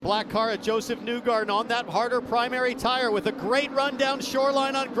Black car at Joseph Newgarden on that harder primary tire with a great run down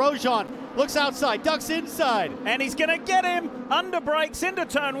shoreline on Grosjean. Looks outside, ducks inside. And he's going to get him. Under brakes into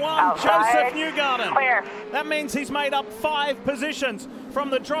turn one. Outside. Joseph Newgarden. Clear. That means he's made up 5 positions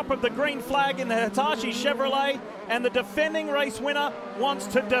from the drop of the green flag in the Hitachi Chevrolet. And the defending race winner wants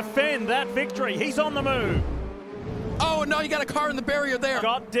to defend that victory. He's on the move. Oh, no, you got a car in the barrier there.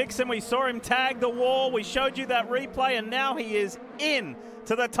 Scott Dixon, we saw him tag the wall. We showed you that replay, and now he is in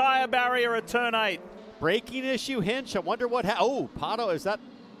to the tire barrier at turn 8. Braking issue, Hinch. I wonder what Pato, is that?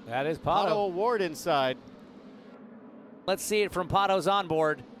 That is Pato Pato. Award inside. Let's see it from Pato's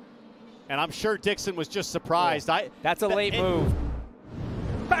onboard. And I'm sure Dixon was just surprised. That's a late move.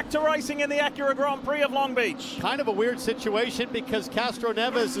 Back to racing in the Acura Grand Prix of Long Beach. Kind of a weird situation because Castro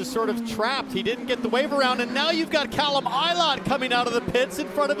Neves is sort of trapped. He didn't get the wave around, and now you've got Callum Eilon coming out of the pits in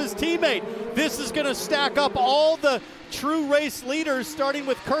front of his teammate. This is going to stack up all the true race leaders, starting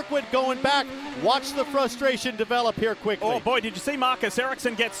with Kirkwood going back. Watch the frustration develop here quickly. Oh boy, did you see Marcus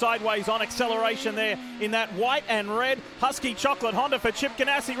Ericsson get sideways on acceleration there in that white and red Husky chocolate Honda for Chip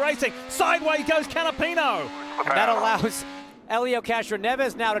Ganassi Racing. Sideways goes Canapino. And that allows Elio Castro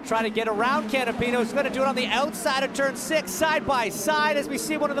Neves now to try to get around Canapino. He's going to do it on the outside of turn 6, side by side, as we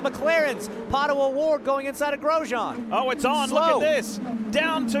see one of the McLarens, Pato Award, going inside of Grosjean. Oh, it's on. Slow. Look at this.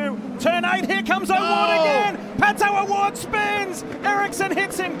 Down to turn 8. Here comes Award again. Pato Award spins. Ericsson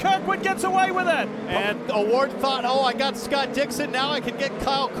hits him. Kirkwood gets away with it. And Award thought, I got Scott Dixon. Now I can get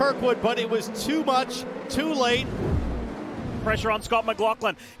Kyle Kirkwood, but it was too much, too late. Pressure on Scott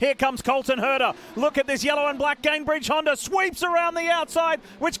McLaughlin. Here comes Colton Herter. Look at this yellow and black Gainbridge Honda. Sweeps around the outside,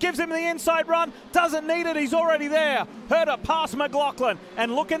 which gives him the inside run. Doesn't need it. He's already there. Herter past McLaughlin.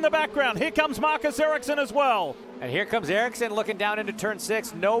 And look in the background. Here comes Marcus Ericsson as well. And here comes Ericsson looking down into turn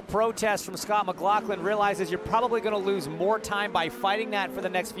 6. No protest from Scott McLaughlin. Realizes you're probably going to lose more time by fighting that for the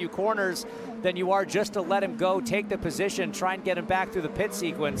next few corners than you are just to let him go, take the position, try and get him back through the pit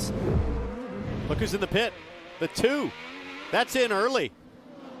sequence. Look who's in the pit. The 2. That's in early.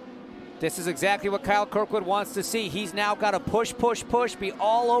 This is exactly what Kyle Kirkwood wants to see. He's now got to push, be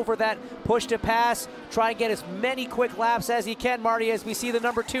all over that push to pass, try and get as many quick laps as he can, Marty, as we see the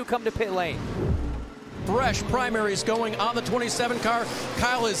number 2 come to pit lane. Fresh primaries going on the 27 car.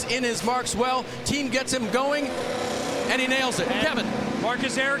 Kyle is in his marks well. Team gets him going, and he nails it. And Kevin.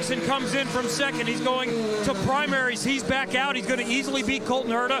 Marcus Ericsson comes in from second. He's going to primaries. He's back out. He's going to easily beat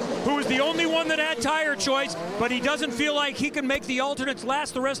Colton Herta, who was the only one that had tire choice, but he doesn't feel like he can make the alternates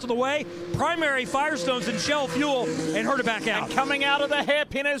last the rest of the way. Primary Firestones and Shell Fuel, and Herta back out. And coming out of the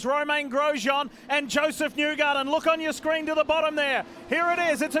hairpin is Romain Grosjean and Joseph Newgarden. Look on your screen to the bottom there. Here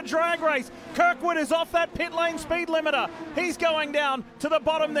it is. It's a drag race. Kirkwood is off that pit lane speed limiter. He's going down to the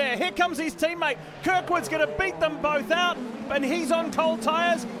bottom there. Here comes his teammate. Kirkwood's going to beat them both out, and he's on cold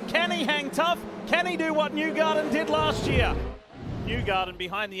tires. Can he hang tough? Can he do what Newgarden did last year? Newgarden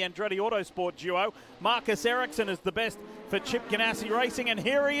behind the Andretti Autosport duo. Marcus Ericsson is the best for Chip Ganassi Racing, and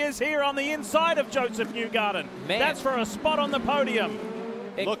here he is here on the inside of Joseph Newgarden. Man. That's for a spot on the podium.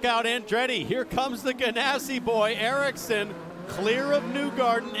 Look out, Andretti. Here comes the Ganassi boy, Ericsson, clear of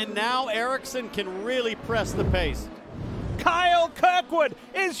Newgarden, and now Ericsson can really press the pace. Kyle Kirkwood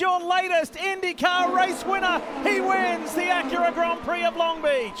is your latest IndyCar race winner. He wins the Acura Grand Prix of Long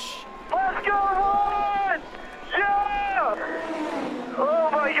Beach. Let's go, Ron! Yeah! Oh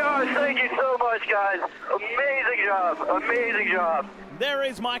my gosh, thank you so much, guys. Amazing job, amazing job. There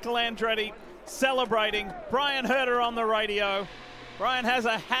is Michael Andretti celebrating. Brian Herter on the radio. Brian has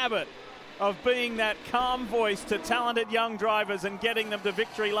a habit of being that calm voice to talented young drivers and getting them to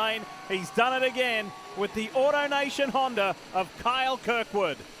victory lane. He's done it again with the AutoNation Honda of Kyle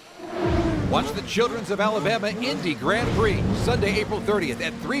Kirkwood. Watch the Children's of Alabama Indy Grand Prix, Sunday, April 30th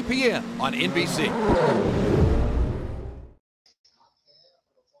at 3 p.m. on NBC.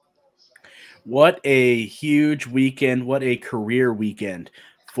 What a huge weekend. What a career weekend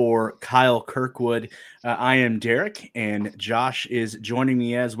for Kyle Kirkwood. I am Derek, and Josh is joining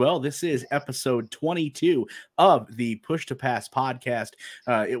me as well. This is episode 22 of the Push to Pass podcast.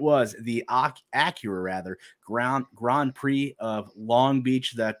 It was the Acura Grand Prix of Long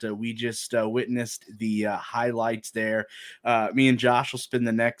Beach that we just witnessed the highlights there. Me and Josh will spend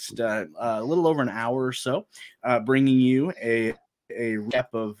the next a little over an hour or so bringing you a recap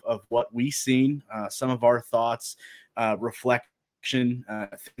of what we've seen, some of our thoughts, reflect,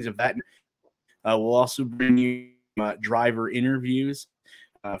 things of that. We'll also bring you driver interviews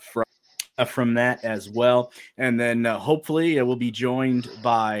from from that as well. And then hopefully we'll be joined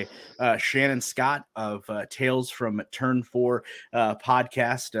by Shannon Scott of Tales from Turn 4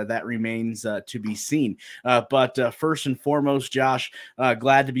 podcast. That remains to be seen. But first and foremost, Josh,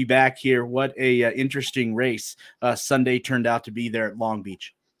 glad to be back here. What a interesting race Sunday turned out to be there at Long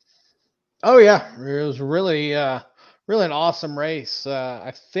Beach. Oh yeah, it was really really an awesome race.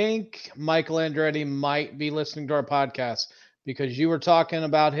 I think Michael Andretti might be listening to our podcast because you were talking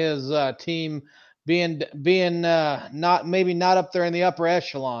about his team being not up there in the upper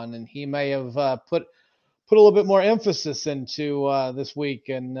echelon, and he may have put a little bit more emphasis into this week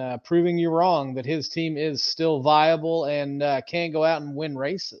and proving you wrong that his team is still viable and can go out and win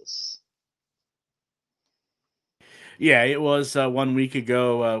races. Yeah, it was 1 week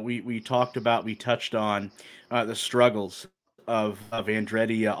ago. We touched on the struggles of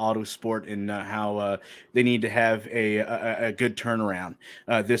Andretti Autosport and how they need to have a good turnaround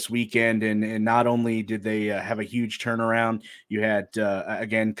this weekend. And not only did they have a huge turnaround, you had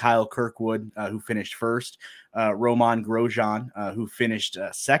again Kyle Kirkwood who finished first. Roman Grosjean, who finished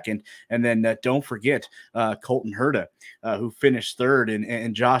second, and then don't forget Colton Herta, who finished third.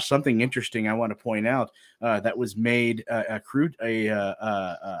 And Josh, something interesting I want to point out that was made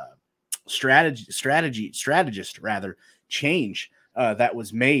strategist change that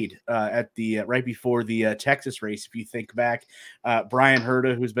was made at the right before the Texas race. If you think back, Brian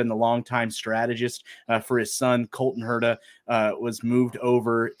Herta, who's been the longtime strategist for his son Colton Herta, was moved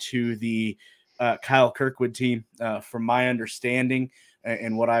over to the Kyle Kirkwood team. From my understanding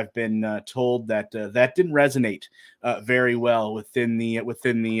and what I've been told, that that didn't resonate very well within the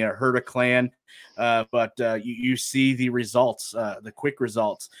Herta clan. But you see the results, the quick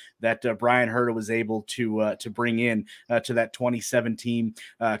results that Brian Herta was able to bring in to that 2017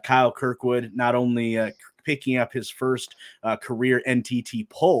 Kyle Kirkwood, not only picking up his first career NTT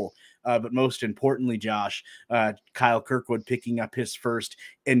pole, but most importantly, Josh, Kyle Kirkwood picking up his first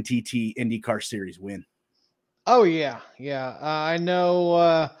NTT IndyCar Series win. Oh yeah, yeah. I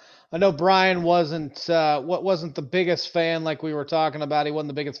know. I know Brian wasn't the biggest fan, like we were talking about. He wasn't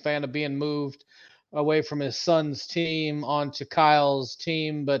the biggest fan of being moved away from his son's team onto Kyle's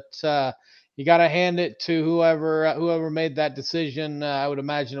team, but you got to hand it to whoever made that decision. I would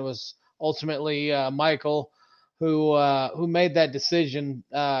imagine it was ultimately Michael who made that decision.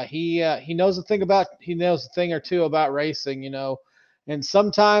 He knows a thing or two about racing, you know. And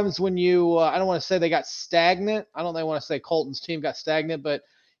sometimes when you, I don't want to say they got stagnant. I don't want to say Colton's team got stagnant, but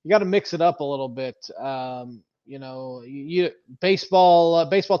you got to mix it up a little bit. You know,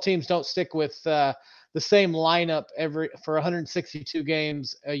 baseball teams don't stick with the same lineup for 162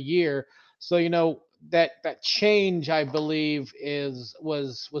 games a year. So you know that change, I believe,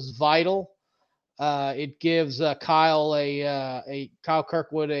 was vital. It gives Kyle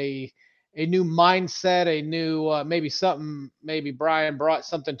Kirkwood a new mindset, a new maybe Brian brought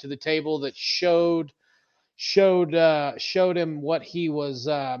something to the table that showed him what he was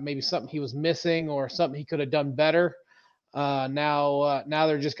maybe something he was missing or something he could have done better. Now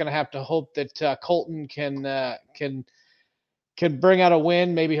they're just going to have to hope that Colton can bring out a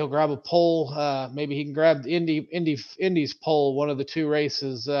win. Maybe he'll grab a pole. Maybe he can grab the Indy's pole, one of the two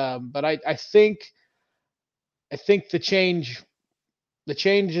races. But I think the change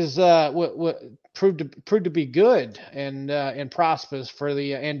is proved to be good and prosperous for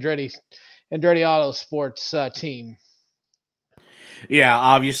the Andretti Autosports team. Yeah,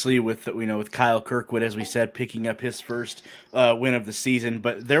 obviously with Kyle Kirkwood, as we said, picking up his first win of the season,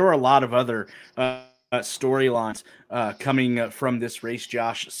 but there were a lot of other storylines coming from this race,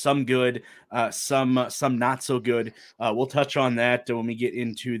 Josh. Some good, some not so good. We'll touch on that when we get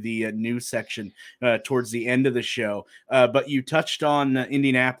into the news section towards the end of the show. But you touched on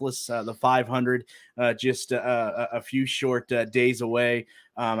Indianapolis, the 500, just a few short days away.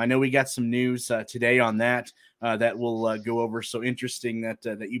 I know we got some news today on that. That we'll go over. So interesting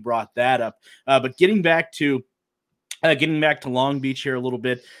that you brought that up. But getting back to Long Beach here a little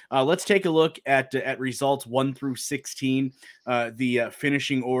bit, let's take a look at results 1 through 16, the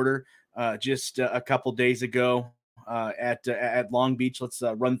finishing order just a couple days ago at Long Beach. Let's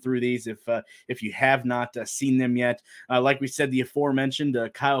run through these if you have not seen them yet. Like we said, the aforementioned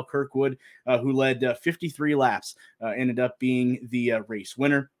Kyle Kirkwood, who led 53 laps, ended up being the race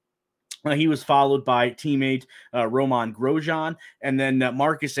winner. He was followed by teammate Roman Grosjean, and then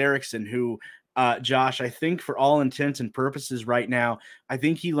Marcus Ericsson, who, Josh, I think for all intents and purposes right now, I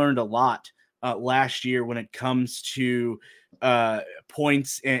think he learned a lot last year when it comes to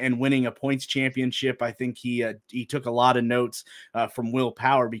points and winning a points championship. I think he took a lot of notes from Will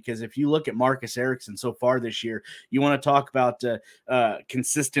Power, because if you look at Marcus Ericsson so far this year, you want to talk about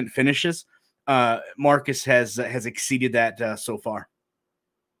consistent finishes. Marcus has exceeded that so far.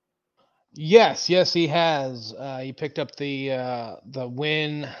 Yes, he has. He picked up the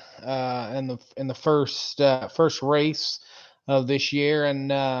win in the first race of this year,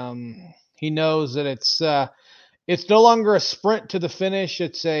 and he knows that it's no longer a sprint to the finish.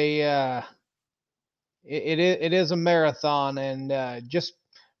 It's it is a marathon, and just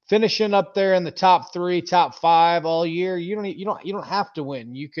finishing up there in the top 3, top 5 all year. You don't have to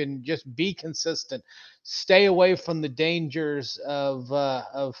win. You can just be consistent, stay away from the dangers of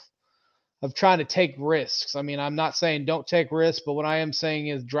trying to take risks. I mean, I'm not saying don't take risks, but what I am saying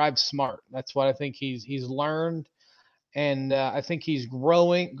is drive smart. That's what I think he's learned, and I think he's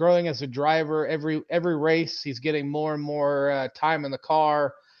growing as a driver. Every race, he's getting more and more time in the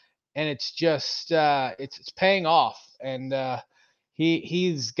car, and it's just it's paying off. And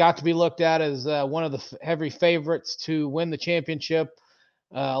he's got to be looked at as one of the heavy favorites to win the championship,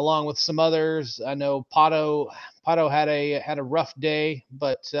 along with some others. I know Pato had a rough day,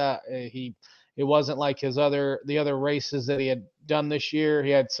 but it wasn't like the other races that he had done this year.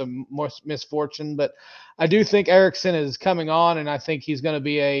 He had some more misfortune, but I do think Ericsson is coming on, and I think he's going to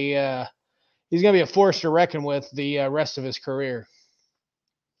be a force to reckon with the rest of his career.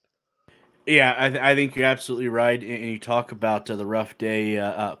 Yeah, I think you're absolutely right. And you talk about the rough day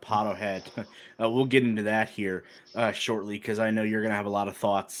Pato had. We'll get into that here shortly because I know you're going to have a lot of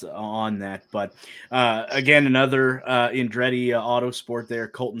thoughts on that. But again, another Andretti Autosport there,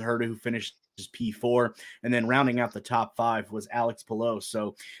 Colton Herta, who finished P4, and then rounding out the top 5 was Alex Palou.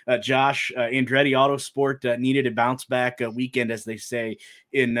 So, Josh, Andretti Autosport needed a bounce back weekend, as they say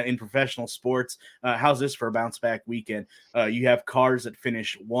in professional sports. How's this for a bounce back weekend? You have cars that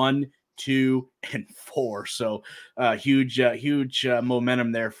finish 1, 2, and 4. So huge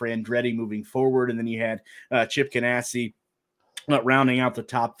momentum there for Andretti moving forward. And then you had Chip Ganassi rounding out the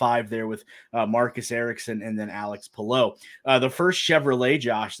top 5 there with Marcus Ericsson and then Alex Palou. The first Chevrolet,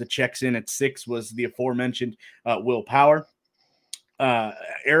 Josh, that checks in at 6 was the aforementioned Will Power.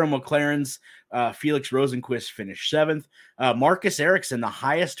 Arrow McLaren's Felix Rosenqvist finished 7th. Marcus Ericsson, the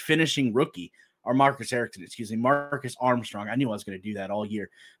highest finishing rookie, or Marcus Ericsson, excuse me, Marcus Armstrong. I knew I was going to do that all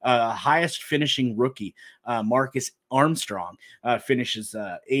year. Highest finishing rookie, Marcus Armstrong, finishes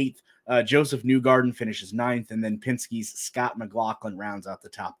 8th. Joseph Newgarden finishes 9th, and then Penske's Scott McLaughlin rounds out the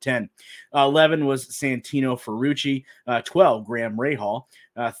top 10. 11 was Santino Ferrucci. 12, Graham Rahal.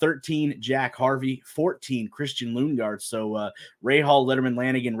 13, Jack Harvey. 14, Christian Lundgaard. So Rahal, Letterman,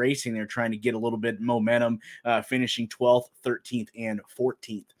 Lanigan Racing, they're trying to get a little bit momentum, finishing 12th, 13th, and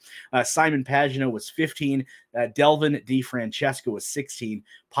 14th. Simon Pagino was 15. Delvin DeFrancesco was 16.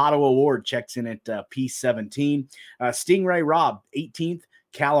 Pato Award checks in at P17. Stingray Robb, 18th.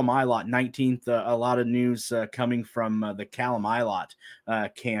 Callum Ilott, 19th. A lot of news coming from the Callum Ilott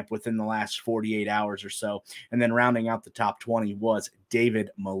camp within the last 48 hours or so. And then rounding out the top 20 was David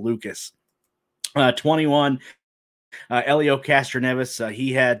Malukas. 21, Elio Castroneves,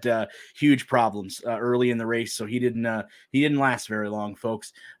 he had huge problems early in the race, so he didn't last very long,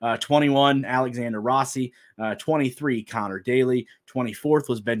 folks. 21, Alexander Rossi. 23, Connor Daly. 24th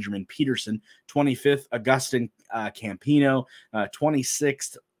was Benjamin Peterson. 25th, Augustin Campino.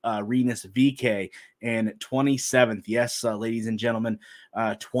 26th, Renus VK, and 27th, yes, ladies and gentlemen,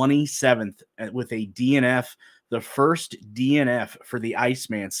 27th with a DNF, the first DNF for the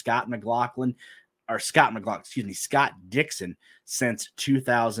Iceman, Scott Dixon, since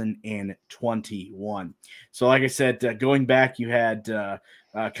 2021. So like I said, going back, you had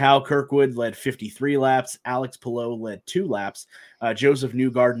Kyle Kirkwood led 53 laps, Alex Palou led 2 laps, Joseph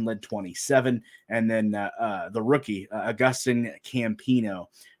Newgarden led 27, and then the rookie, Augustin Campino,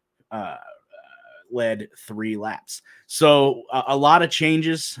 led 3 laps. So a lot of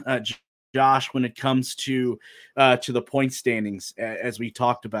changes, Josh, when it comes to the point standings, as we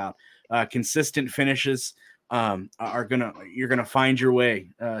talked about. Consistent finishes you're gonna find your way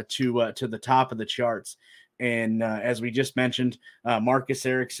to the top of the charts. And as we just mentioned, Marcus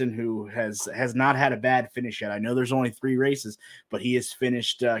Ericsson, who has not had a bad finish yet. I know there's only 3 races, but he has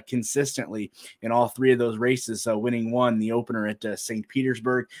finished consistently in all 3 of those races, winning 1, the opener at St.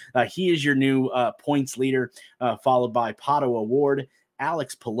 Petersburg. He is your new points leader, followed by Pato Award,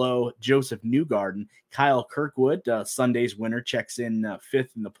 Alex Palou, Joseph Newgarden, Kyle Kirkwood, Sunday's winner, checks in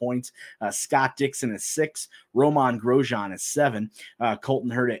 5th in the points. Scott Dixon is 6. Roman Grosjean is 7.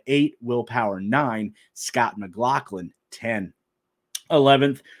 Colton Herta 8. Will Power 9. Scott McLaughlin 10.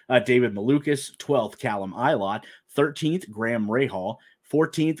 11th, David Malukas. 12th, Callum Ilott. 13th, Graham Rahal.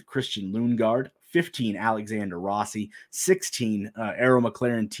 14th, Christian Lundgaard. 15, Alexander Rossi. 16, Arrow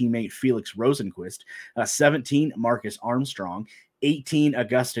McLaren teammate Felix Rosenqvist. 17, Marcus Armstrong. 18,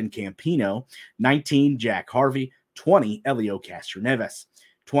 Agustin Campino. 19, Jack Harvey. 20, Elio Castroneves.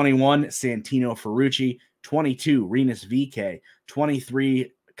 21, Santino Ferrucci. 22, Renus VK.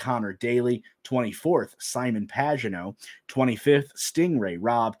 23, Connor Daly. 24th, Simon Pagano. 25th, Stingray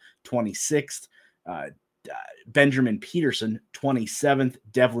Rob. 26th, Benjamin Peterson. 27th,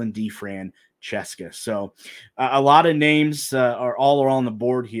 Devlin DeFran Cheska. So a lot of names are all on the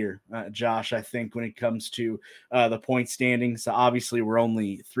board here, Josh, I think, when it comes to the point standings. Obviously, we're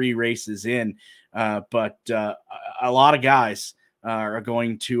only 3 races in, but a lot of guys are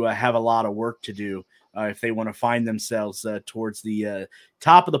going to have a lot of work to do if they want to find themselves towards the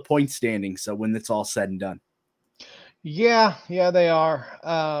top of the point standings when it's all said and done. Yeah, they are.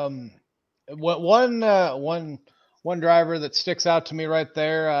 One driver that sticks out to me right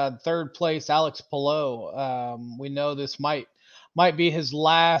there, third place, Alex Palou. We know this might be his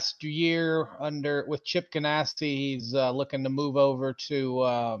last year with Chip Ganassi. He's looking to move over to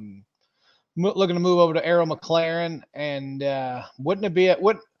Arrow McLaren, and wouldn't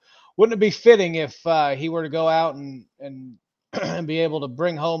it be fitting if he were to go out and be able to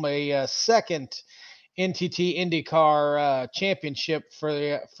bring home a second NTT IndyCar championship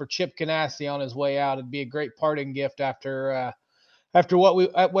for Chip Ganassi on his way out? It'd be a great parting gift after what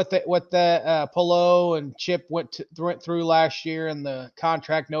Palou and Chip went through last year, and the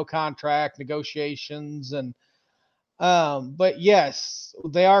no contract negotiations, and but yes,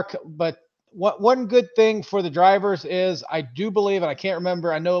 they are. But one good thing for the drivers is, I do believe, and I can't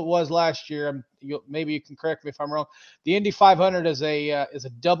remember, I know it was last year, maybe you can correct me if I'm wrong, the Indy 500 is a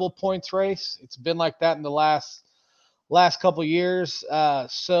double points race. It's been like that in the last couple years.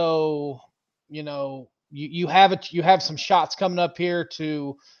 So you have some shots coming up here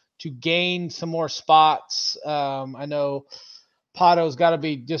to gain some more spots. I know Pato's got to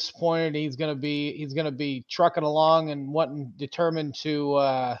be disappointed. He's going to be trucking along and determined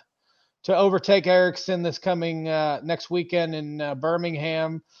to overtake Ericsson this coming next weekend in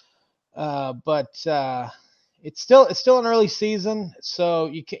Birmingham. But it's still an early season, so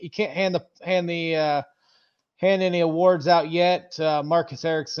you can't hand any awards out yet. Marcus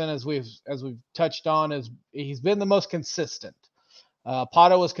Ericsson, as we've touched on, he's been the most consistent.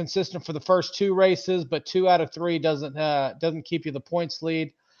 Pato was consistent for the first 2 races, but 2 out of 3 doesn't keep you the points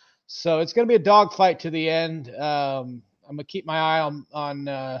lead. So it's going to be a dogfight to the end. I'm gonna keep my eye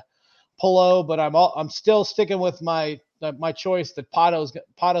on Palou, but I'm still sticking with my choice that Pato's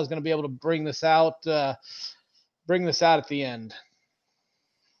going to be able to bring this out at the end.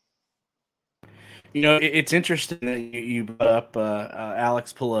 It's interesting that you brought up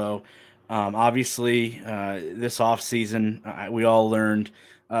Alex Palou. Obviously, this offseason, we all learned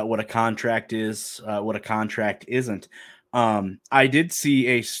what a contract is, what a contract isn't. I did see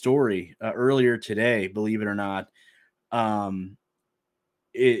a story earlier today, believe it or not.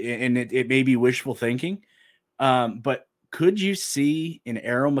 It may be wishful thinking, but could you see an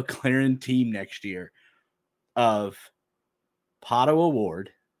Arrow McLaren team next year of Pato Award,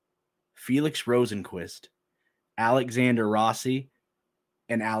 Felix Rosenquist, Alexander Rossi,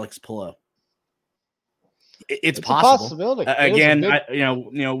 and Alex Palou? It's possible. A possibility. Again,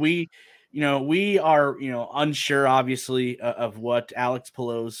 we are unsure, obviously, of what Alex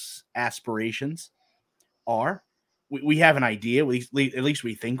Palou's aspirations are. We have an idea. At least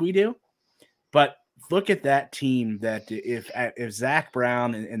we think we do. But look at that team that if Zach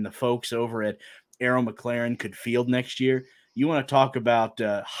Brown and the folks over at Arrow McLaren could field next year, you want to talk about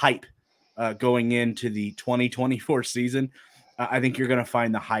hype going into the 2024 season. I think you're going to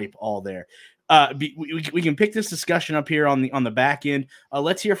find the hype all there. We can pick this discussion up here on the back end.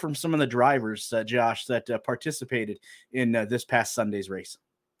 Let's hear from some of the drivers, Josh, that participated in this past Sunday's race.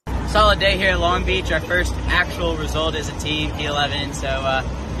 Solid day here at Long Beach. Our first actual result as a team, P11. So,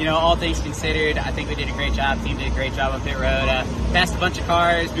 all things considered, I think we did a great job. Team did a great job on pit road. Passed a bunch of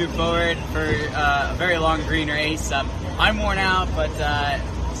cars, moved forward for a very long green race. I'm worn out, but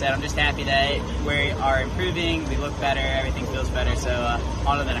I'm just happy that we are improving. We look better. Everything feels better. So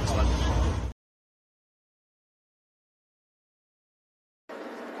on to the next one.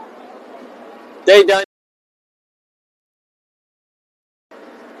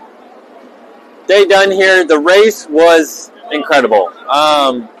 Day done here. The race was incredible.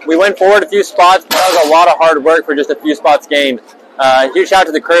 We went forward a few spots, but that was a lot of hard work for just a few spots gained. Huge shout out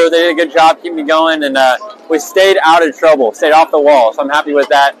to the crew. They did a good job keeping me going, and we stayed out of trouble, stayed off the wall. So I'm happy with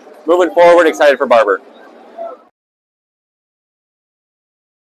that. Moving forward, excited for Barber.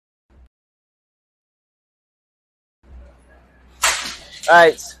 All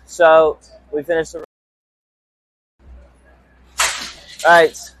right, so we finished the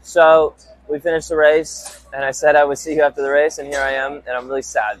we finished the race, and I said I would see you after the race, and here I am, and I'm really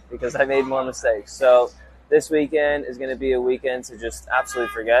sad because I made more mistakes. So this weekend is going to be a weekend to just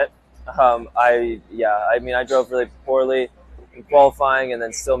absolutely forget. I drove really poorly in qualifying and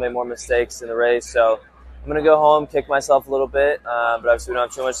then still made more mistakes in the race. So I'm going to go home, kick myself a little bit, but obviously we don't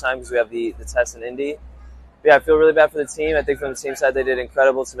have too much time because we have the test in Indy. But yeah, I feel really bad for the team. I think from the team side, they did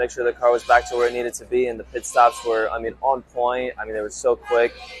incredible to make sure the car was back to where it needed to be, and the pit stops were, on point. They were so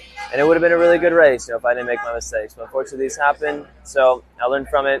quick, and it would have been a really good race, if I didn't make my mistakes. But unfortunately, these happened, so I learned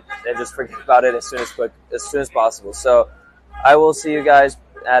from it and just forget about it as soon as possible. So I will see you guys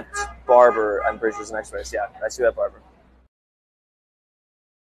at Barber. I'm pretty sure it's the next race. Yeah, I see you at Barber.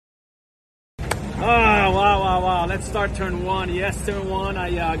 Oh, wow. Let's start turn one. Yes, turn one.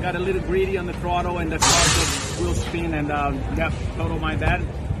 I got a little greedy on the throttle and the car just wheel spin and total my bad.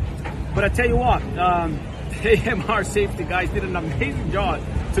 But I tell you what, AMR safety guys did an amazing job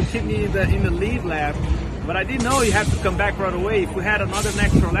to keep me in the lead lap. But I didn't know you have to come back right away. If we had another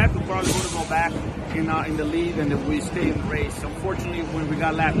extra lap, we probably would have gone back in the lead and we stay in the race. Unfortunately, when we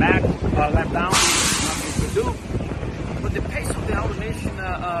got lap down, nothing to do. But the pace of the Automation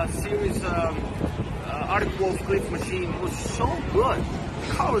Series Arctic Cliff machine was so good.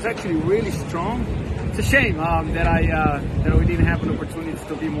 The car was actually really strong. It's a shame that we didn't have an opportunity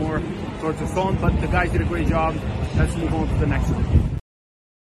to be more towards the front, but the guys did a great job. Let's move on to the next one.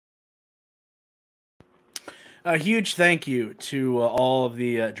 A huge thank you to all of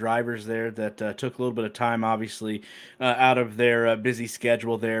the drivers there that took a little bit of time, obviously, out of their busy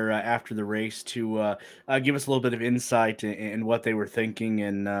schedule there after the race to give us a little bit of insight in what they were thinking.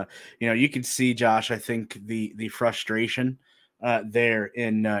 And, you can see, Josh, I think the frustration there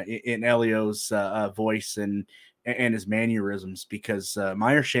in Elio's voice and his mannerisms, because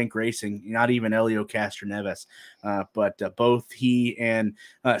Meyershank Racing, not even Elio Castroneves, but both he and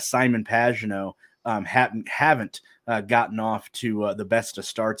Simon Pagenaud haven't gotten off to the best of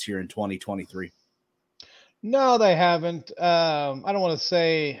starts here in 2023. No, they haven't. I don't want to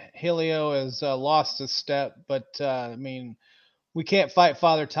say Helio has lost a step, but we can't fight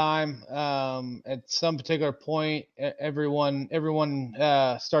Father Time. At some particular point, everyone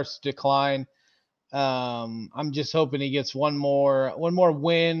starts to decline. I'm just hoping he gets one more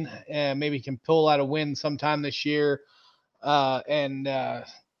win, and maybe he can pull out a win sometime this year, and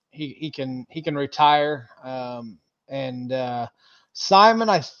he can retire. Simon,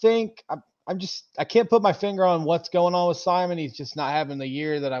 I think I can't put my finger on what's going on with Simon. He's just not having the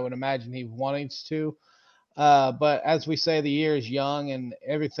year that I would imagine he wanted to. But as we say, the year is young, and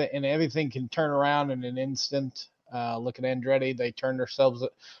everything can turn around in an instant. Look at Andretti; they turned themselves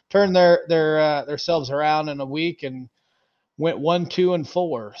around in a week and went 1, 2, and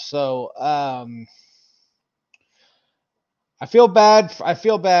 4. So I feel bad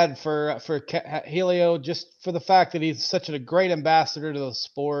for Helio, just for the fact that he's such a great ambassador to the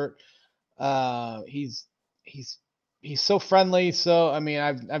sport. He's so friendly. So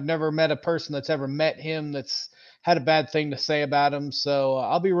I've never met a person that's ever met him that's had a bad thing to say about him. So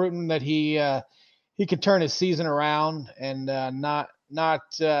I'll be rooting that he can turn his season around and not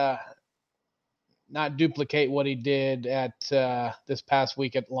duplicate what he did at this past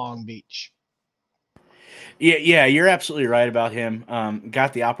week at Long Beach. Yeah, you're absolutely right about him.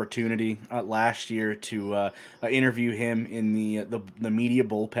 Got the opportunity last year to interview him in the media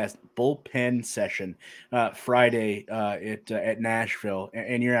bullpen session Friday at Nashville,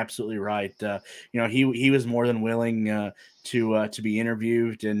 and you're absolutely right. He was more than willing to be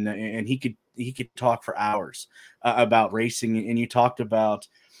interviewed, and he could talk for hours about racing. And you talked about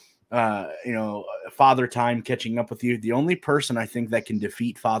Father Time catching up with you. The only person I think that can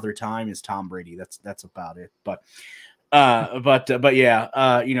defeat Father Time is Tom Brady. That's about it. But yeah,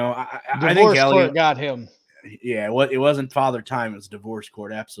 I think Divorce court got him. Yeah, it wasn't Father Time. It was divorce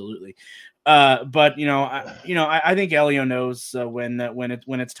court. Absolutely. But I think Elio knows when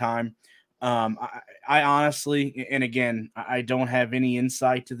it's time. I honestly, and again, I don't have any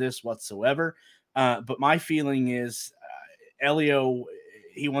insight to this whatsoever. But my feeling is Elio,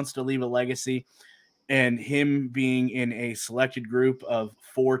 he wants to leave a legacy, and him being in a selected group of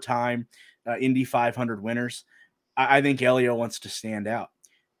 4-time Indy 500 winners, I think Elio wants to stand out.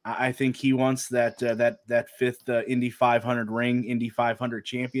 I think he wants that 5th Indy 500 ring, Indy 500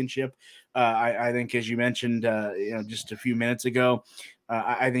 championship. I think, as you mentioned, just a few minutes ago,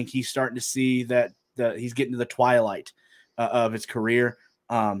 I think he's starting to see that he's getting to the twilight of his career.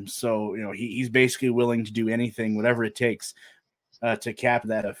 So he's basically willing to do anything, whatever it takes, to cap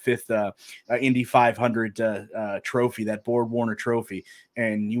that 5th Indy 500 trophy, that Board Warner trophy.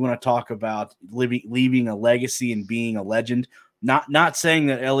 And you want to talk about leaving a legacy and being a legend. Not saying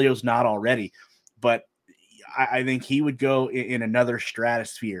that Elio's not already, but I think he would go in another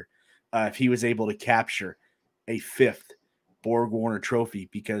stratosphere if he was able to capture a 5th Borg Warner trophy,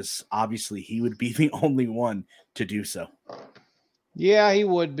 because obviously he would be the only one to do so. Yeah, he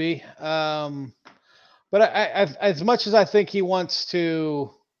would be. But as much as I think he wants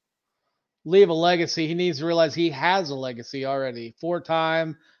to leave a legacy, he needs to realize he has a legacy already.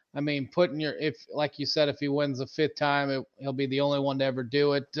 4-time. I mean, like you said, if he wins the 5th time, he'll be the only one to ever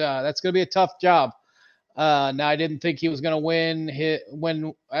do it. That's going to be a tough job. Now, I didn't think he was going to win.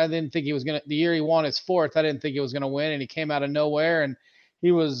 I didn't think he was going to. The year he won his 4th, I didn't think he was going to win, and he came out of nowhere, and he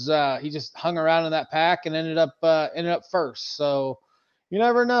just hung around in that pack and ended up first. So you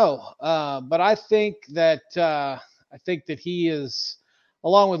never know. But I think that he is,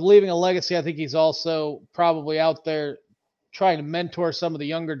 along with leaving a legacy, I think he's also probably out there trying to mentor some of the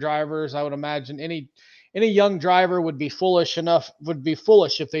younger drivers. I would imagine any young driver would be foolish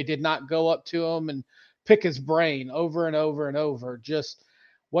if they did not go up to him and pick his brain over and over and over. Just,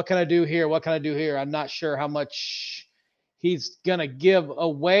 what can I do here? What can I do here? I'm not sure how much he's going to give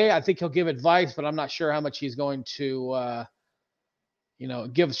away. I think he'll give advice, but I'm not sure how much he's going to,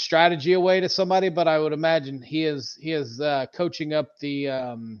 give strategy away to somebody. But I would imagine he is coaching up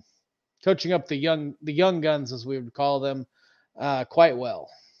the young guns, as we would call them, quite well.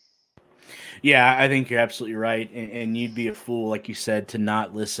 Yeah, I think you're absolutely right, and you'd be a fool, like you said, to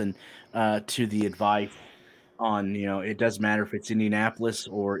not listen to the advice on, it doesn't matter if it's Indianapolis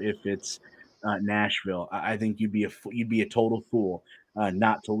or if it's Nashville. I think you'd be a total fool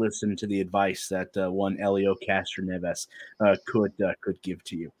not to listen to the advice that one Elio Castroneves could give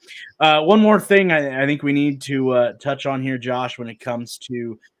to you. One more thing I think we need to touch on here, Josh, when it comes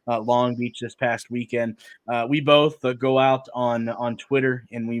to Long Beach this past weekend. We both go out on Twitter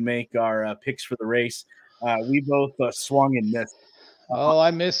and we make our picks for the race. We both swung and missed. Oh,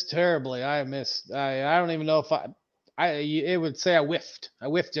 I missed terribly. I don't even know if it would say I whiffed. I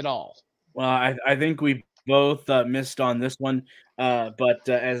whiffed it all. Well, I think we both missed on this one, but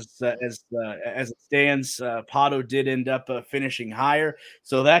as it stands, Pato did end up finishing higher,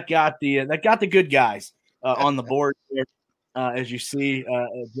 so that got the good guys on the board here. As you see,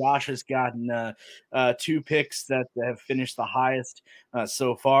 Josh has gotten 2 picks that have finished the highest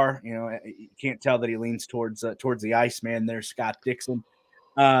so far. You can't tell that he leans towards the Iceman there, Scott Dixon.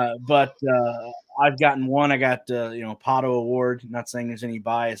 But I've gotten one. I got Pato Award. Not saying there's any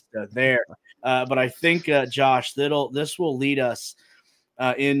bias there, but I think Josh, this will lead us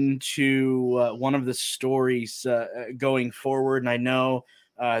into one of the stories going forward. And I know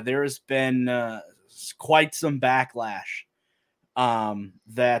there has been quite some backlash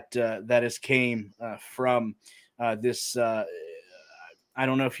that has came from this. I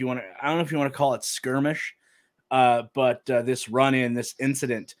don't know if you want to call it skirmish. But this run-in, this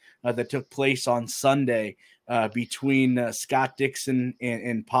incident that took place on Sunday between Scott Dixon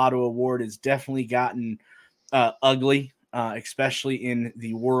and Pato Award has definitely gotten ugly, especially in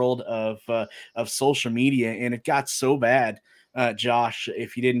the world of social media. And it got so bad, Josh,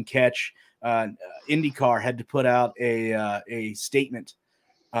 if you didn't catch, IndyCar had to put out a statement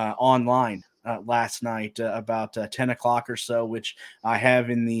online last night about 10 o'clock or so, which I have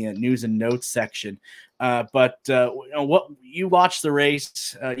in the news and notes section. But what you watched the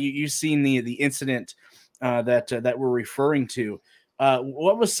race, you've seen the incident that we're referring to.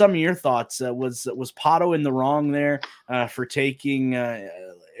 What was some of your thoughts? Was Pato in the wrong there for taking, at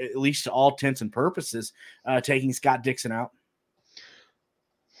least to all intents and purposes, taking Scott Dixon out?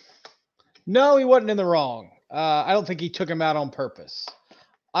 No, he wasn't in the wrong. I don't think he took him out on purpose.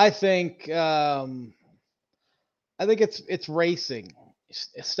 I think it's racing.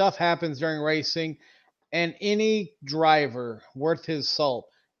 Stuff happens during racing, and any driver worth his salt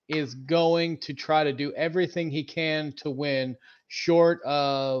is going to try to do everything he can to win, short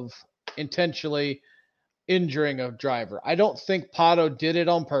of intentionally injuring a driver. I don't think Pato did it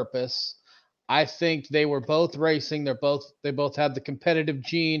on purpose. I think they were both racing. They both have the competitive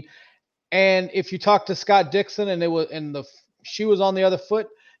gene. And if you talk to Scott Dixon and the shoe was on the other foot,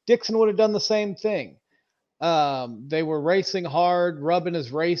 Dixon would have done the same thing. They were racing hard. Rubbin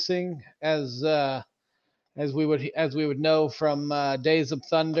is racing, as we would know from Days of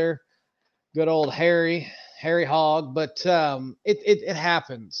Thunder. Good old Harry Hogg. But it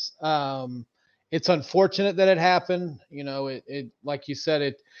happens. It's unfortunate that it happened. It like you said,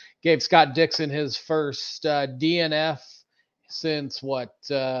 it gave Scott Dixon his first DNF since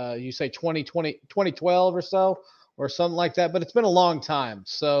you say 2012 or so, or something like that. But it's been a long time.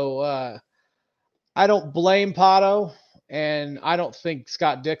 So I don't blame Pato, and I don't think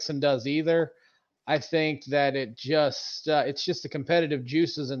Scott Dixon does either. I think that it's just the competitive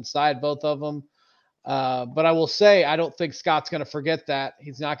juices inside both of them. But I will say, I don't think Scott's going to forget that.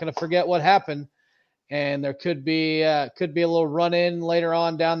 He's not going to forget what happened. And there could be a little run in later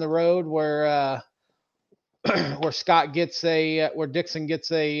on down the road where where Dixon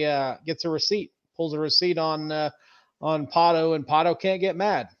gets a receipt, pulls a receipt on Pato, and Pato can't get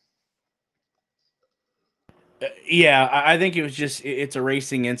mad. Yeah, I think it's a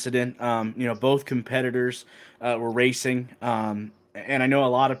racing incident. Both competitors were racing, and I know a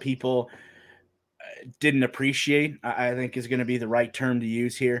lot of people didn't appreciate. I think is going to be the right term to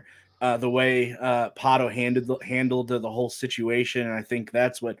use here. The way Pato handled the whole situation, and I think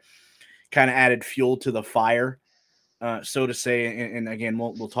that's what kind of added fuel to the fire, so to say. And again,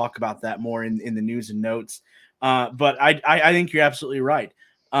 we'll talk about that more in the news and notes. But I think you're absolutely right.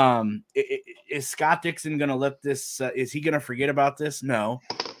 Is Scott Dixon going to let this? Is he going to forget about this? No.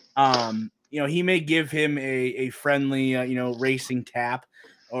 He may give him a friendly, racing tap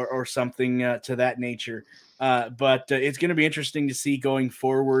or something to that nature. But it's going to be interesting to see going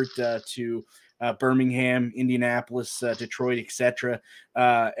forward to Birmingham, Indianapolis, Detroit, etc.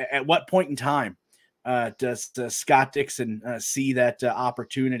 At what point in time does Scott Dixon see that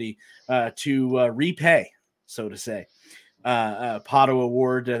opportunity to repay, so to say? Pato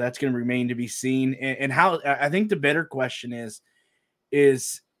Award, that's going to remain to be seen. And how, I think the better question is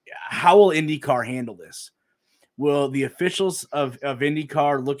how will IndyCar handle this? Will the officials of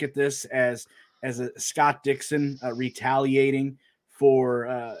IndyCar look at this as a Scott Dixon retaliating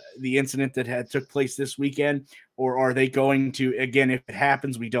for the incident that had took place this weekend? Or are they going to, again, if it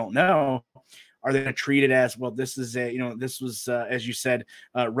happens, we don't know, are they going to treat it as, well, this is this was, as you said,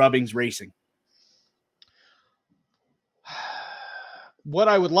 Rubbings racing? What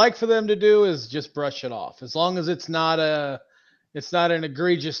I would like for them to do is just brush it off. As long as it's not an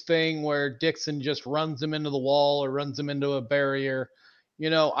egregious thing where Dixon just runs him into the wall or runs him into a barrier.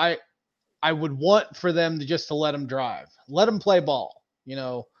 I would want for them to let him drive, let him play ball.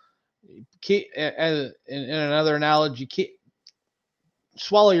 Keep, in another analogy,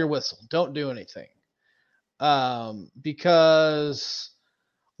 swallow your whistle. Don't do anything. Because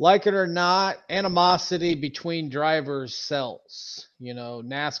like it or not, animosity between drivers sells.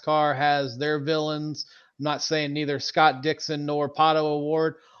 NASCAR has their villains. I'm not saying neither Scott Dixon nor Pato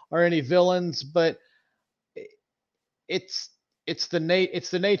Award are any villains, but it's the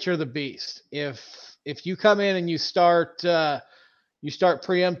nature of the beast. If you come in and you start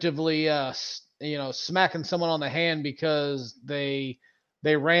preemptively smacking someone on the hand because they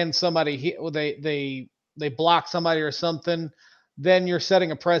ran somebody, they blocked somebody or something, then you're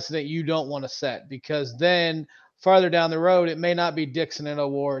setting a precedent you don't want to set, because then farther down the road, it may not be Dixon and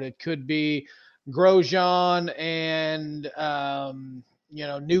Award. It could be Grosjean and,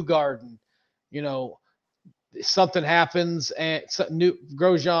 Newgarden. Something happens and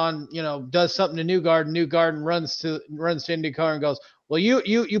Grosjean, does something to Newgarden. Newgarden runs to IndyCar and goes, well,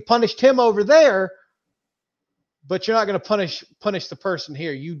 you punished him over there, but you're not going to punish the person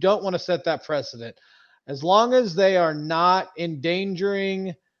here. You don't want to set that precedent. As long as they are not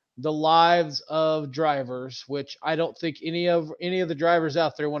endangering the lives of drivers, which I don't think any of the drivers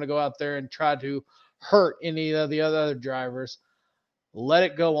out there want to go out there and try to hurt any of the other drivers, let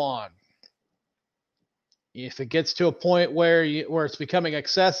it go on. If it gets to a point where it's becoming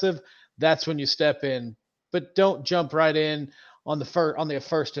excessive, that's when you step in. But don't jump right in on the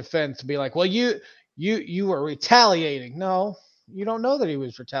first offense to be like, well, you were retaliating. No, you don't know that he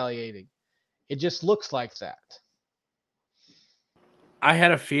was retaliating. It just looks like that. I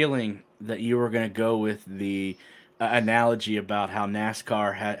had a feeling that you were going to go with the analogy about how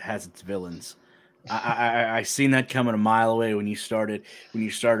NASCAR has its villains. I seen that coming a mile away when you started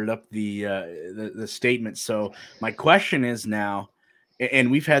up the statement. So my question is now, and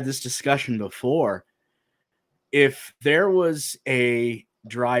we've had this discussion before, if there was a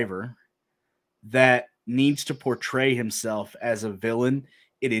driver that needs to portray himself as a villain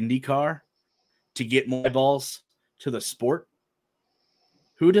in IndyCar to get more eyeballs to the sport,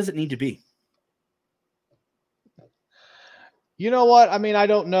 who does it need to be? You know what? I mean, I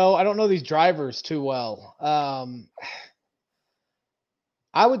don't know. I don't know these drivers too well.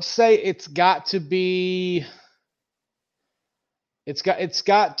 I would say it's got to be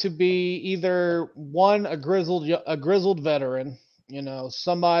either one, a grizzled veteran,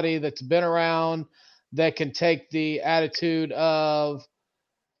 somebody that's been around, that can take the attitude of,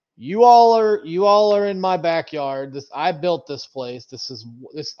 you all are in my backyard. I built this place.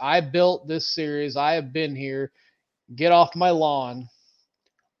 I built this series. I have been here. Get off my lawn.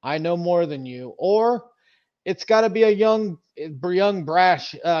 I know more than you. Or it's got to be a young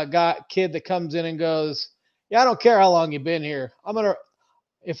brash kid that comes in and goes, yeah, I don't care how long you've been here. I'm gonna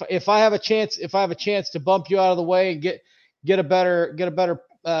if I have a chance to bump you out of the way and get a better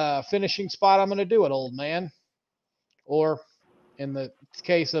finishing spot, I'm gonna do it, old man. Or in the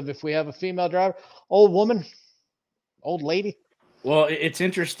case of if we have a female driver, old woman, old lady. Well, it's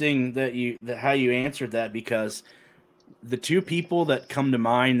interesting that how you answered that, because the two people that come to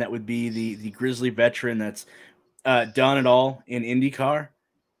mind that would be the Grizzly veteran that's done it all in IndyCar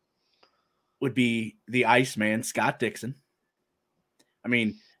would be the Iceman, Scott Dixon. I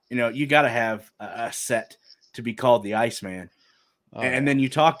mean, you got to have a set to be called the Iceman. And then you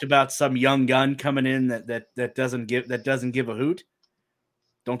talked about some young gun coming in that doesn't give a hoot.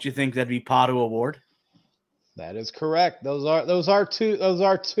 Don't you think that'd be Pato Award? That is correct. Those are two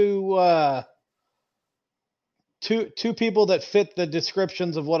people that fit the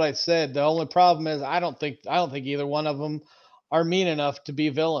descriptions of what I said. The only problem is I don't think either one of them are mean enough to be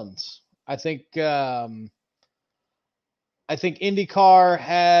villains. I think IndyCar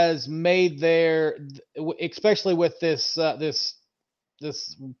has made especially with this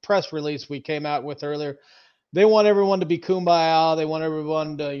press release we came out with earlier. They want everyone to be kumbaya. They want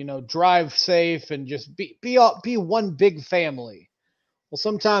everyone to, drive safe and just be one big family. Well,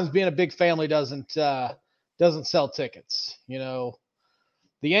 sometimes being a big family doesn't sell tickets. The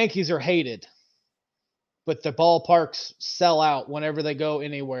Yankees are hated, but the ballparks sell out whenever they go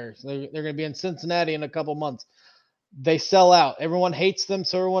anywhere. So they're going to be in Cincinnati in a couple months. They sell out. Everyone hates them,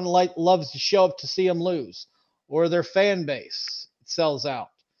 so everyone loves to show up to see them lose, or their fan base sells out.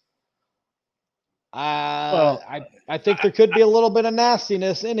 I think there could be a little bit of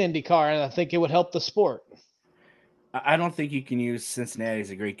nastiness in IndyCar, and I think it would help the sport. I don't think you can use Cincinnati as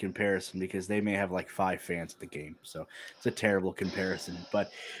a great comparison because they may have like 5 fans at the game, so it's a terrible comparison.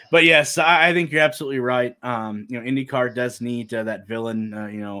 But yes, I think you're absolutely right. IndyCar does need that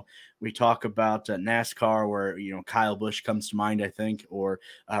villain. We talk about NASCAR, where Kyle Busch comes to mind, I think, or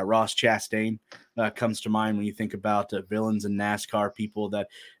Ross Chastain comes to mind when you think about villains in NASCAR, people that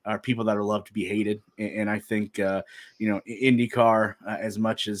are loved to be hated. And I think IndyCar, as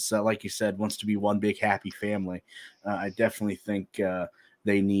much as like you said, wants to be one big happy family, I definitely think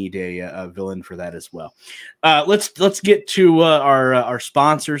they need a villain for that as well. Let's get to our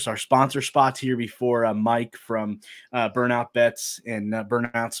sponsors, our sponsor spots here before Mike from Burnout Bets and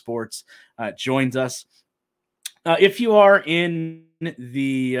Burnout Sports joins us. If you are in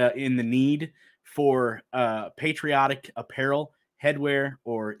the need for patriotic apparel, headwear,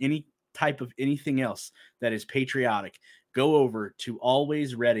 or any type of anything else that is patriotic, go over to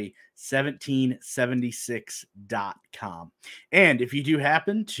alwaysready1776.com. And if you do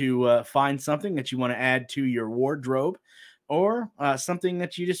happen to find something that you want to add to your wardrobe, or something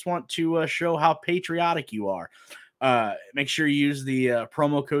that you just want to show how patriotic you are, make sure you use the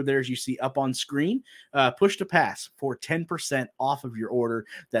promo code there as you see up on screen. Push to pass for 10% off of your order.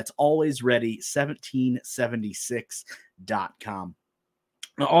 That's alwaysready1776.com.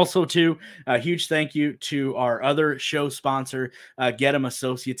 Also, too, a huge thank you to our other show sponsor, Get 'em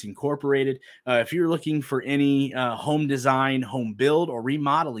Associates Incorporated. If you're looking for any home design, home build, or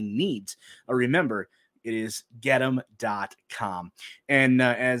remodeling needs, remember, it is getem.com. And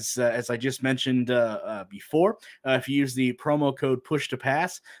as I just mentioned before, if you use the promo code push to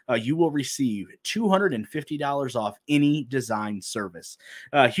pass, you will receive $250 off any design service.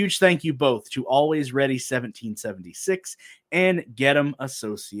 Huge thank you both to Always Ready 1776 and Get 'em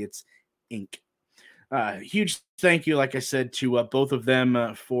Associates Inc. Huge thank you, like I said, to both of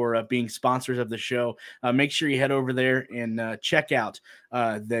them for being sponsors of the show. Make sure you head over there and check out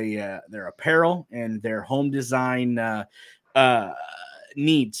their apparel and their home design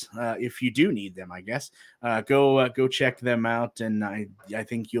needs. If you do need them, I guess, go check them out, and I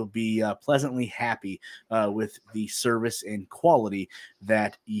think you'll be pleasantly happy with the service and quality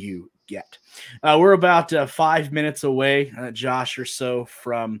that you get. We're about 5 minutes away, Josh, or so,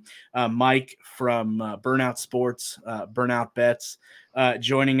 from Mike from Burnout Sports, Burnout Bets,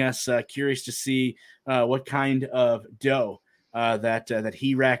 joining us. Curious to see what kind of dough that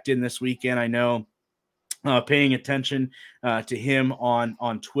he racked in this weekend. I know, paying attention to him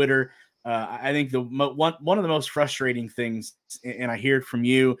on Twitter, I think one of the most frustrating things, and I hear it from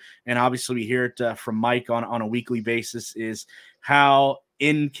you, and obviously we hear it from Mike on a weekly basis, is how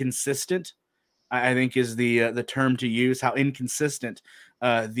inconsistent, I think is the term to use, how inconsistent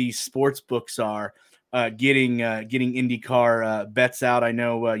these sports books are getting IndyCar bets out. I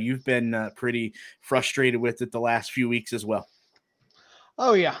know you've been pretty frustrated with it the last few weeks as well.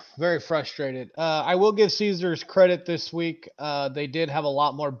 Oh yeah, very frustrated. I will give Caesars credit this week. They did have a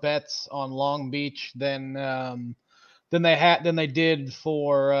lot more bets on Long Beach than they did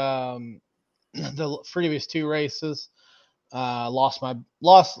for the previous two races. Lost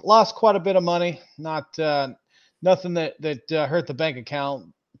quite a bit of money. Not nothing that hurt the bank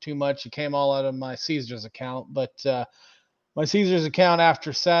account too much. It came all out of my Caesars account, but my Caesars account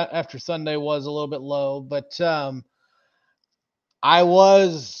after Sunday was a little bit low. But I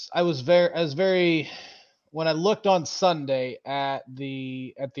was very when I looked on Sunday at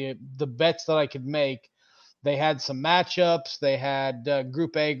the bets that I could make. They had some matchups. They had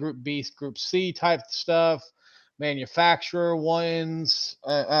Group A, Group B, Group C type stuff, manufacturer ones.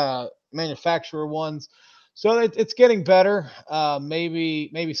 So it's getting better.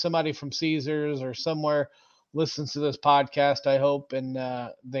 Maybe somebody from Caesars or somewhere listens to this podcast. I hope, and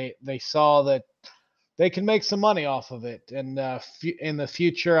they saw that they can make some money off of it. And in the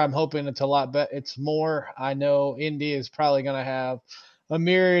future, I'm hoping it's a lot better. It's more. I know Indy is probably going to have a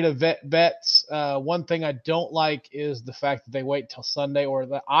myriad of bets. One thing I don't like is the fact that they wait till Sunday, or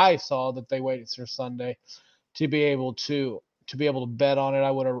that I saw that they waited till Sunday to be able to bet on it.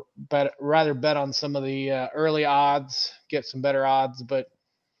 I would have rather bet on some of the early odds, get some better odds, but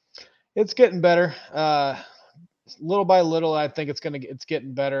it's getting better. Little by little, I think it's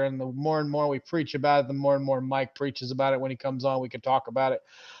getting better. And the more and more we preach about it, the more and more Mike preaches about it when he comes on. We can talk about it.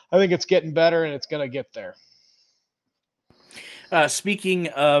 I think it's getting better, and it's going to get there. Speaking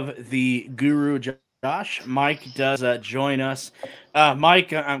of the guru, Josh, Mike does join us.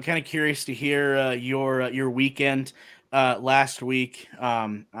 Mike, I'm kind of curious to hear your weekend last week.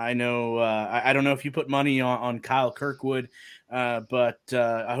 I know I don't know if you put money on Kyle Kirkwood, but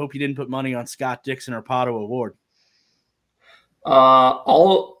I hope you didn't put money on Scott Dixon or Pato Award.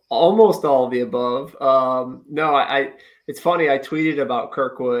 Almost all of the above. No, it's funny. I tweeted about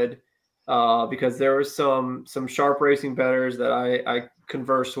Kirkwood because there were some sharp racing bettors that I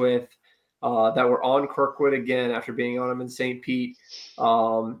conversed with that were on Kirkwood again after being on him in St. Pete.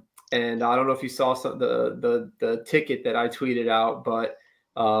 And I don't know if you saw the ticket that I tweeted out, but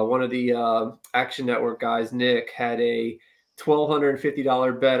one of the Action Network guys, Nick, had a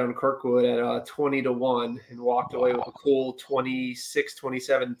 $1,250 bet on Kirkwood at 20-1 and walked away with a cool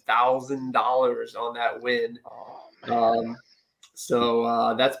 $27,000 on that win.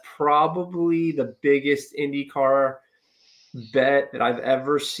 So that's probably the biggest IndyCar bet that I've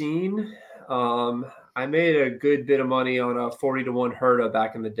ever seen. I made a good bit of money on a 40-1 Herta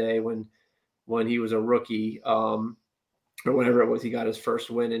back in the day when he was a rookie, or whenever it was he got his first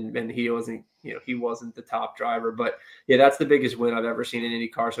win, and he wasn't the top driver. But yeah, that's the biggest win I've ever seen in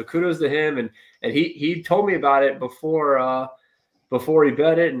IndyCar. So kudos to him. And he told me about it before he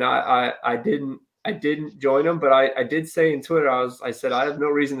bet it, and I didn't join him, but I did say in Twitter, I said I have no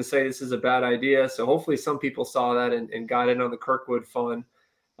reason to say this is a bad idea. So hopefully some people saw that and got in on the Kirkwood fun.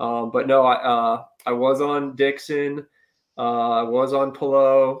 But no, I was on Dixon. I was on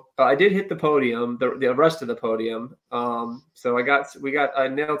Pelot. I did hit the podium, the rest of the podium. So I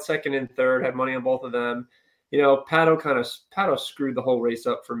nailed second and third, had money on both of them. Pato screwed the whole race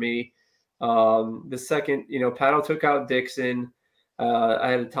up for me. The second, Pato took out Dixon. I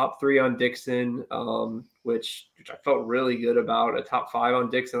had a top 3 on Dixon, which I felt really good about. A top 5 on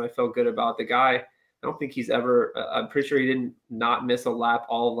Dixon, I felt good about. The guy, I don't think he's ever. I'm pretty sure he didn't not miss a lap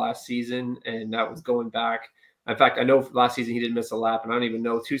all of last season, and that was going back. In fact, I know last season he didn't miss a lap, and I don't even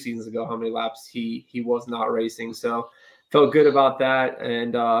know 2 seasons ago how many laps he was not racing. So felt good about that.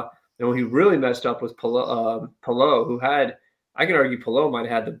 And when he really messed up was Pelot, who had, I can argue Pelot might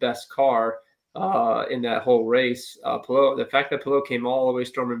have had the best car in that whole race. The fact that Pelot came all the way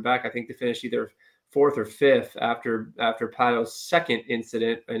storming back, I think to finish either 4th or 5th after Pato's second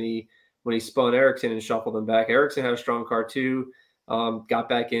incident, and when he spun Ericsson and shuffled him back. Ericsson had a strong car too. Got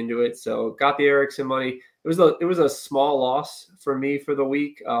back into it, so got the Ericsson money. It was a small loss for me for the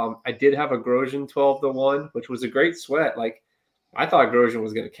week. I did have a Grosjean 12-1, which was a great sweat. Like, I thought Grosjean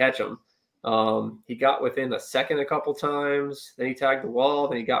was going to catch him. He got within a second a couple times, then he tagged the wall,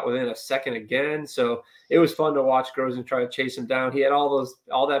 then he got within a second again. So it was fun to watch Grosjean try to chase him down. He had all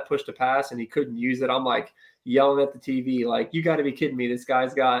that push to pass, and he couldn't use it. I'm like yelling at the TV, like, you got to be kidding me. This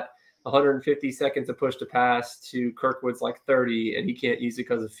guy's got 150 seconds of push to pass to Kirkwood's like 30, and he can't use it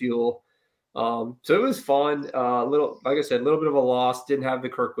because of fuel. So it was fun. Like I said, a little bit of a loss. Didn't have the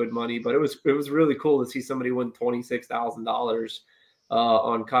Kirkwood money, but it was really cool to see somebody win $26,000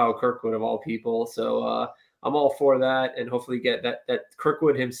 on Kyle Kirkwood of all people. So I'm all for that, and hopefully get that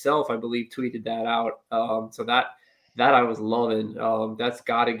Kirkwood himself, I believe, tweeted that out. So that I was loving. That's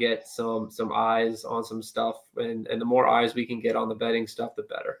got to get some eyes on some stuff, and the more eyes we can get on the betting stuff, the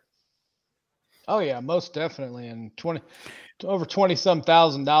better. Oh yeah, most definitely. And over 20 some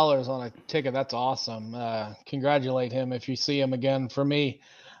 $1,000 on a ticket. That's awesome. Congratulate him if you see him again. For me,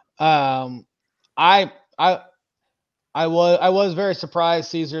 um, I I I was very surprised.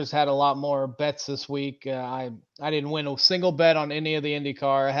 Caesars had a lot more bets this week. I didn't win a single bet on any of the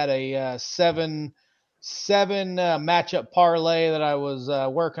IndyCar. I had a seven matchup parlay that I was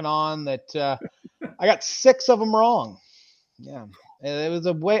working on that I got 6 of them wrong. Yeah, it was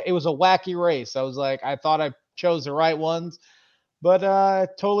a wacky race. I thought I chose the right ones, but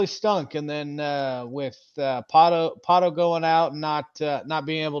totally stunk. And then with Pato going out and not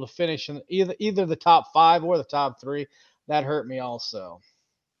being able to finish in either the top 5 or the top 3, that hurt me also.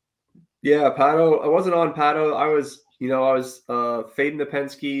 Yeah, Pato. I wasn't on Pato. I was fading the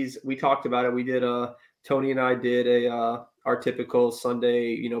Penske's. We talked about it. We did Tony and I did our typical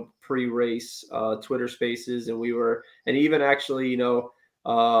Sunday, pre-race Twitter Spaces, and even actually,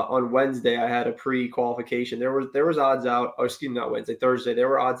 on Wednesday I had a pre-qualification. There was odds out. Oh, excuse me, not Wednesday, Thursday. There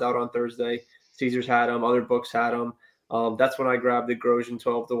were odds out on Thursday. Caesars had them. Other books had them. That's when I grabbed the Grosjean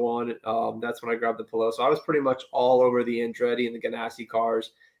 12-1. That's when I grabbed the Pelot. So I was pretty much all over the Andretti and the Ganassi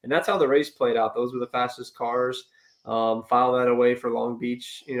cars. And that's how the race played out. Those were the fastest cars. File that away for Long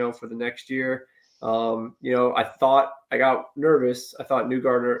Beach, for the next year. I thought I got nervous. I thought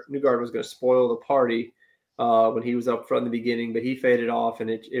Newgarden was going to spoil the party when he was up front in the beginning, but he faded off, and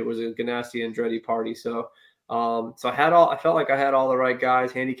it was a Ganassi Andretti party. So I felt like I had all the right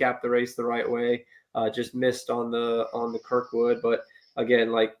guys, handicapped the race the right way. Just missed on the Kirkwood, but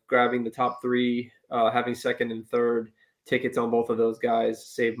again, like grabbing the top 3, having second and third tickets on both of those guys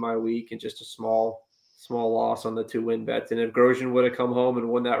saved my week, and just a small loss on the 2 win bets. And if Grosjean would have come home and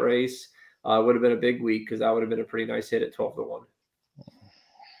won that race, it would have been a big week, because that would have been a pretty nice hit at 12-1.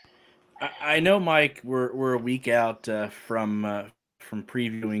 I know, Mike, we're a week out from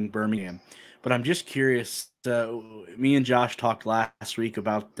previewing Birmingham, but I'm just curious. Me and Josh talked last week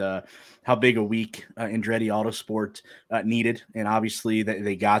about how big a week Andretti Autosport needed, and obviously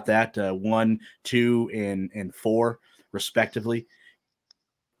they got that 1, 2, and 4 respectively.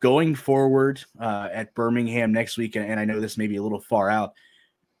 Going forward at Birmingham next week, and I know this may be a little far out,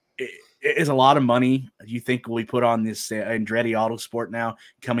 is a lot of money you think will be put on this Andretti Autosport now,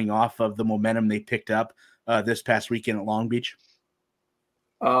 coming off of the momentum they picked up this past weekend at Long Beach?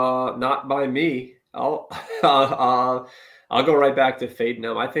 Not by me. I'll go right back to fading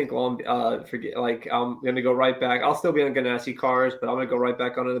them. I think I'm going to go right back. I'll still be on Ganassi cars, but I'm going to go right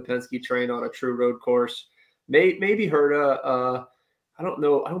back onto the Penske train on a true road course. Maybe Herta. I don't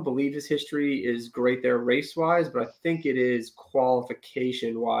know. I don't believe his history is great there race-wise, but I think it is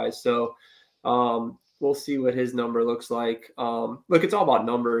qualification-wise. So we'll see what his number looks like. Look, it's all about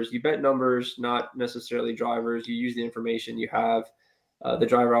numbers. You bet numbers, not necessarily drivers. You use the information you have. The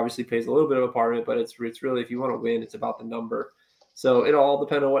driver obviously plays a little bit of a part of it, but it's really, if you want to win, it's about the number. So it'll all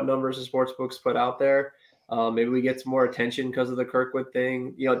depend on what numbers the sports books put out there. Maybe we get some more attention because of the Kirkwood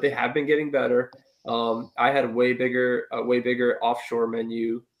thing. They have been getting better. I had a way bigger offshore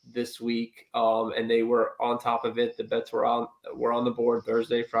menu this week, and they were on top of it. The bets were on the board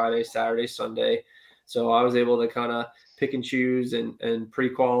Thursday, Friday, Saturday, Sunday. So I was able to kind of pick and choose and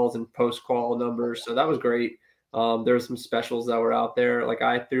pre-quals and post-qual numbers. So that was great. There were some specials that were out there. Like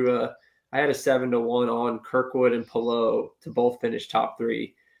I had a 7-1 on Kirkwood and Pelot to both finish top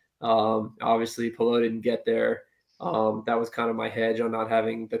 3. Obviously Pelot didn't get there. That was kind of my hedge on not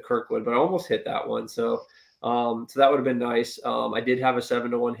having the Kirkwood, but I almost hit that one. So that would have been nice. I did have a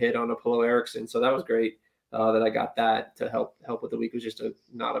 7-1 hit on a Pelot Ericsson, so that was great that I got that to help with the week. It was just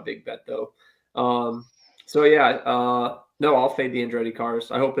not a big bet though. So yeah, no, I'll fade the Andretti cars.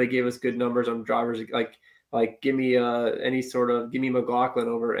 I hope they gave us good numbers on drivers. Like give me give me McLaughlin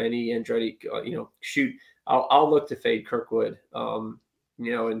over any Andretti. Shoot, I'll look to fade Kirkwood.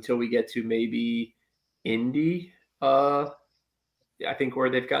 Until we get to maybe Indy. I think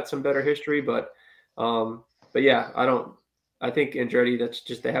where they've got some better history, but yeah, I think Andretti, that's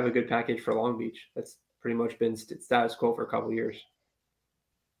just, they have a good package for Long Beach. That's pretty much been status quo for a couple of years.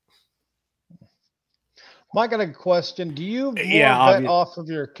 Mike, I got a question. Do you bet off of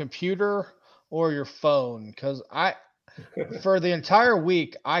your computer or your phone? Because for the entire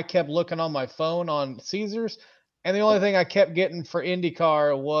week, I kept looking on my phone on Caesars, and the only thing I kept getting for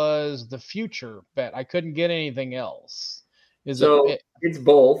IndyCar was the future bet. I couldn't get anything else. It's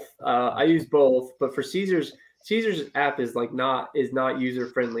both. I use both, but for Caesars app is not user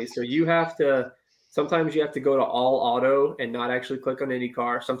friendly. So you have to Sometimes you have to go to all auto and not actually click on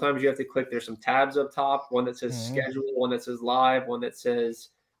IndyCar. Sometimes you have to click. There's some tabs up top, one that says schedule, one that says live, one that says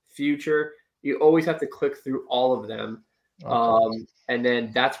future. You always have to click through all of them. Okay. And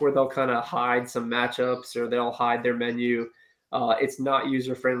then that's where they'll kind of hide some matchups or they'll hide their menu. It's not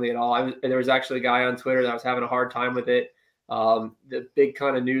user friendly at all. There was actually a guy on Twitter that was having a hard time with it. The big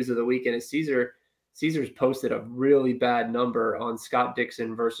kind of news of the weekend is Caesar's posted a really bad number on Scott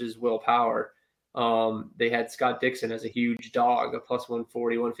Dixon versus Will Power. They had Scott Dixon as a huge dog, a plus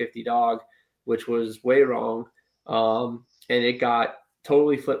 140, 150 dog, which was way wrong. And it got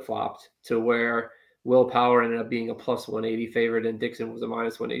totally flip-flopped to where Will Power ended up being a plus 180 favorite and Dixon was a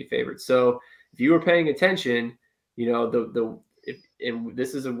minus 180 favorite. So if you were paying attention, and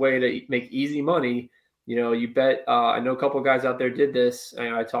this is a way to make easy money. You bet. I know a couple of guys out there did this.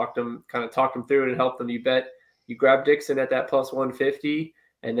 And I talked them through it and helped them. You grab Dixon at that plus 150,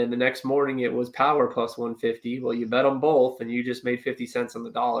 and then the next morning it was Power plus 150. Well, you bet them both, and you just made 50 cents on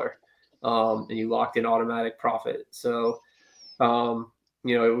the dollar, and you locked in automatic profit. So,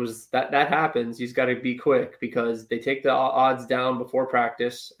 it was that happens. You just got to be quick because they take the odds down before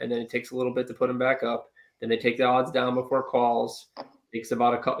practice, and then it takes a little bit to put them back up. Then they take the odds down before calls. It takes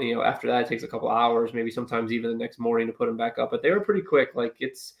about a couple, after that, it takes a couple hours, maybe sometimes even the next morning to put them back up. But they were pretty quick. Like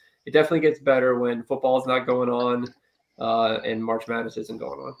it definitely gets better when football's not going on and March Madness isn't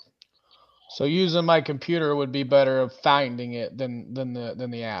going on. So using my computer would be better of finding it than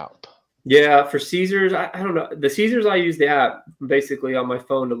the app. Yeah, for Caesars, I don't know. The Caesars, I use the app basically on my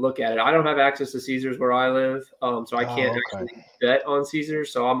phone to look at it. I don't have access to Caesars where I live, so I can't actually bet on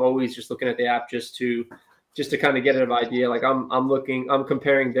Caesars. So I'm always just looking at the app just to kind of get an idea. Like I'm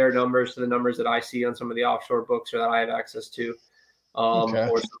comparing their numbers to the numbers that I see on some of the offshore books or that I have access to, or some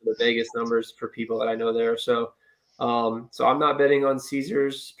of the Vegas numbers for people that I know there. So I'm not betting on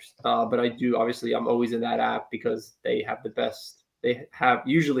Caesars, but I do. Obviously, I'm always in that app because they have the best. They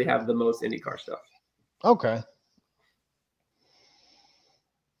usually have the most IndyCar stuff. Okay.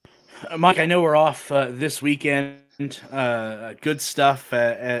 Mike, I know we're off this weekend. Good stuff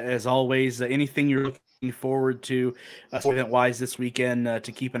as always. Anything you're looking forward to event-wise this weekend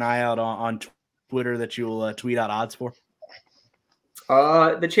to keep an eye out on Twitter that you'll tweet out odds for?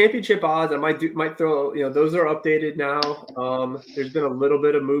 The championship odds, I might throw. Those are updated now. There's been a little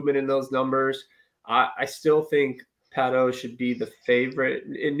bit of movement in those numbers. I still think Pato should be the favorite.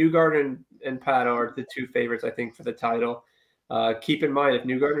 And Newgarden and Pato are the two favorites, I think, for the title. Keep in mind, if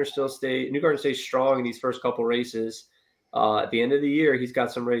Newgarden stays strong in these first couple races, at the end of the year, he's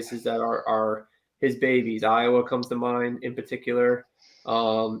got some races that are his babies. Iowa comes to mind in particular.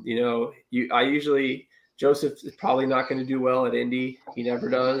 Joseph is probably not going to do well at Indy. He never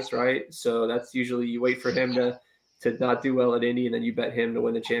does, right? So that's usually you wait for him to not do well at Indy, and then you bet him to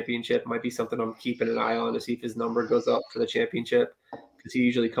win the championship. Might be something I'm keeping an eye on to see if his number goes up for the championship because he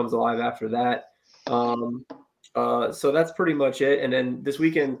usually comes alive after that. So that's pretty much it. And then this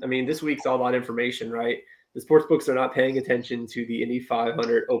weekend, this week's all about information, right? The sports books are not paying attention to the Indy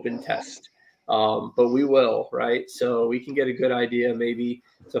 500 open test, but we will, right? So we can get a good idea maybe.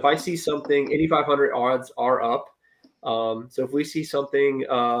 So if I see something, Indy 500 odds are up. So if we see something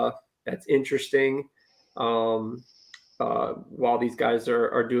that's interesting, while these guys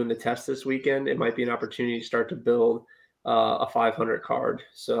are doing the test this weekend, it might be an opportunity to start to build a 500 card.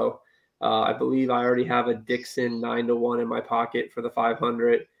 So I believe I already have a Dixon 9-1 in my pocket for the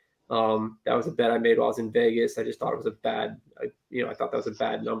 500. That was a bet I made while I was in Vegas. I just thought it was I thought that was a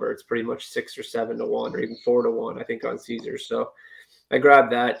bad number. It's pretty much 6 or 7-1 or even 4-1, I think, on Caesars. So I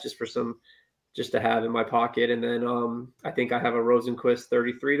grabbed that just to have in my pocket. And then I think I have a Rosenquist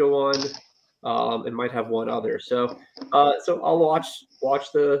 33-1. And might have one other. So I'll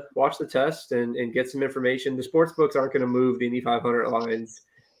watch the test and get some information. The sports books aren't going to move the Indy 500 lines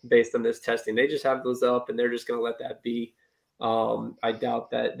based on this testing. They just have those up and they're just going to let that be. I doubt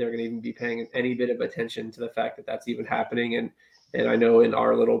that they're going to even be paying any bit of attention to the fact that that's even happening. And I know in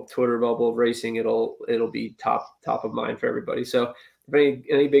our little Twitter bubble of racing, it'll be top of mind for everybody. So if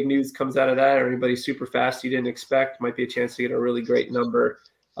any big news comes out of that or anybody super fast you didn't expect, might be a chance to get a really great number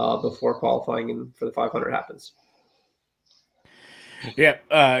before qualifying and for the 500 happens.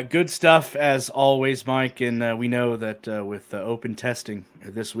 Yeah, good stuff as always, Mike. And we know that with open testing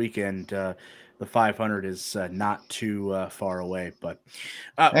this weekend, the 500 is not too far away. But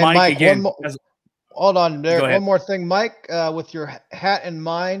Mike, again, hold on, Derek. One more thing, Mike, with your hat in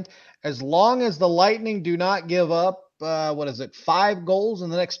mind, as long as the Lightning do not give up, 5 goals in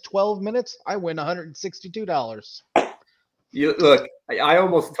the next 12 minutes, I win $162. Look, I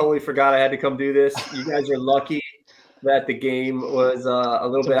almost totally forgot I had to come do this. You guys are lucky that the game was a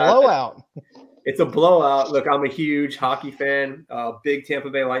little bit blowout. It's a blowout. Look, I'm a huge hockey fan, big Tampa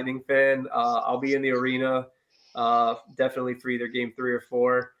Bay Lightning fan. I'll be in the arena definitely for either game 3 or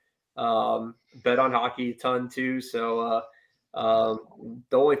 4. Bet on hockey a ton too. So the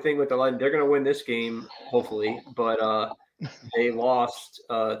only thing with the Lightning, they're going to win this game, hopefully, but they lost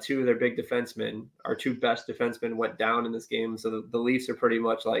 2 of their big defensemen. Our 2 best defensemen went down in this game. So the Leafs are pretty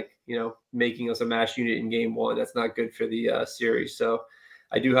much like, making us a mash unit in game 1. That's not good for the series. So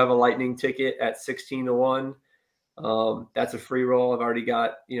I do have a Lightning ticket at 16-1. That's a free roll. I've already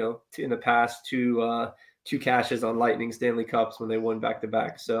got, in the past 2 cashes on Lightning Stanley Cups when they won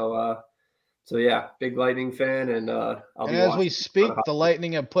back-to-back. So yeah, big Lightning fan, and I'll And be as watching. we speak, the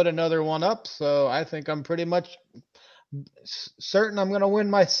Lightning have put another one up, so I think I'm pretty much certain I'm going to win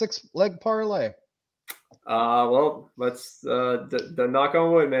my 6-leg parlay. Well, let's the knock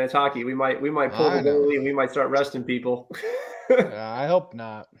on wood, man. It's hockey. We might pull the goalie, and we might start resting people. I hope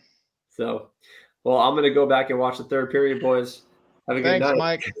not. So, well, I'm going to go back and watch the third period, boys. Have a good night.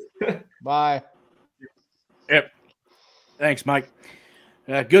 Thanks, Mike. Bye. Yep. Thanks, Mike.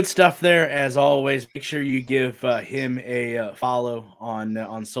 Good stuff there, as always. Make sure you give him a follow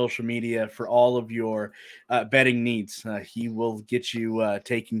on social media for all of your betting needs. He will get you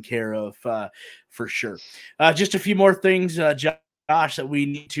taken care of for sure. Just a few more things, Josh, that we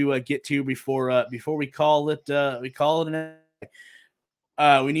need to get to before we call it.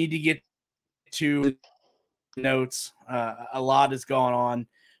 We need to get to notes. A lot has gone on,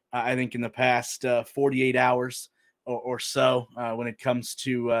 I think, in the past 48 hours. Or so when it comes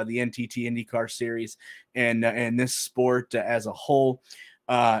to the NTT IndyCar Series and this sport as a whole.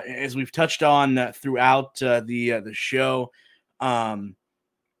 As we've touched on throughout the show,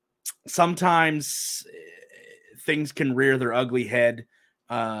 sometimes things can rear their ugly head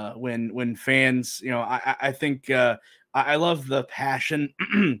when fans, I think I love the passion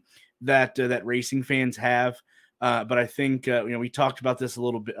that racing fans have. But I think, we talked about this a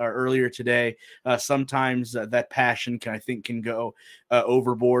little bit earlier today. Sometimes that passion can go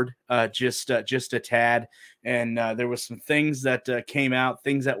overboard just a tad. And there was some things that came out,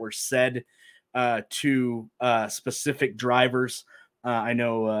 things that were said to specific drivers. I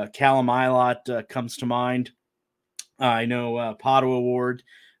know Callum Ilott comes to mind. I know Pato Award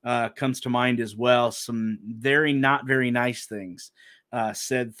comes to mind as well. Some not very nice things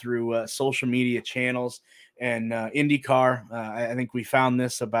said through social media channels. And IndyCar, I think we found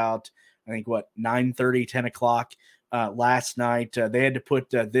this about, 9:30, 10 o'clock last night. They had to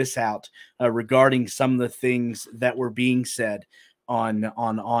put this out regarding some of the things that were being said on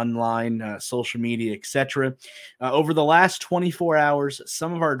online social media, etc. Over the last 24 hours,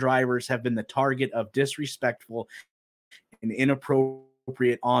 some of our drivers have been the target of disrespectful and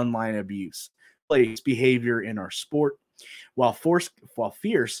inappropriate online abuse, behavior in our sport. While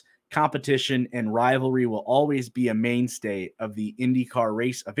fierce competition and rivalry will always be a mainstay of the IndyCar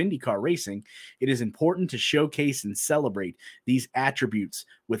racing, it is important to showcase and celebrate these attributes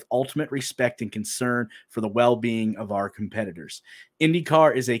with ultimate respect and concern for the well-being of our competitors.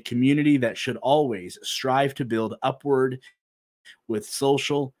 IndyCar is a community that should always strive to build upward with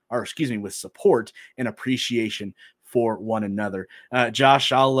with support and appreciation for one another.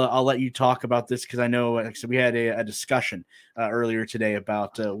 Josh, I'll let you talk about this because I know, like I said, we had a discussion earlier today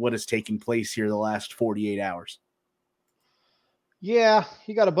about what is taking place here the last 48 hours. Yeah,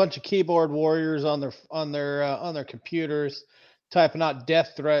 you got a bunch of keyboard warriors on their computers typing out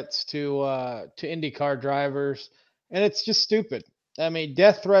death threats to IndyCar drivers, and it's just stupid. I mean,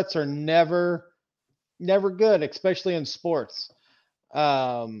 death threats are never good, especially in sports.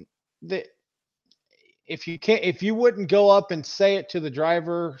 If you wouldn't go up and say it to the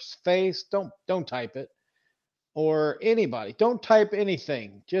driver's face, don't type it, or anybody. Don't type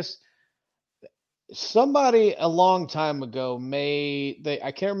anything. Just somebody a long time ago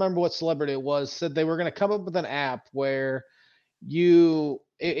I can't remember what celebrity it was, said they were going to come up with an app where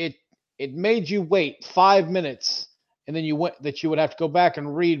it made you wait 5 minutes, and then you would have to go back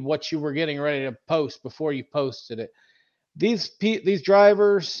and read what you were getting ready to post before you posted it. These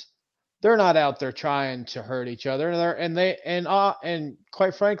drivers, they're not out there trying to hurt each other, and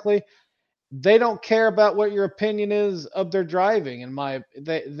quite frankly, they don't care about what your opinion is of their driving.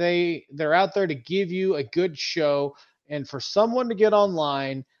 They're out there to give you a good show, and for someone to get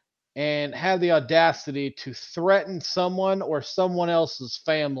online and have the audacity to threaten someone or someone else's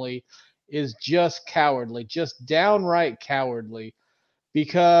family is just cowardly, just downright cowardly,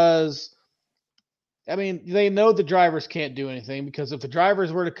 because I mean, they know the drivers can't do anything, because if the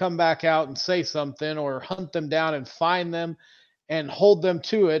drivers were to come back out and say something or hunt them down and find them and hold them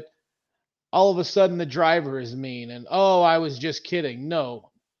to it, all of a sudden the driver is mean and, oh, I was just kidding.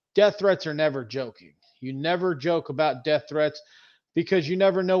 No, death threats are never joking. You never joke about death threats because you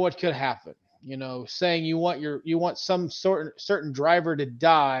never know what could happen. Saying you want some certain driver to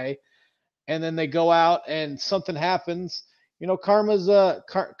die, and then they go out and something happens.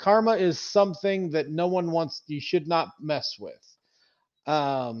 Karma is something that no one wants. You should not mess with.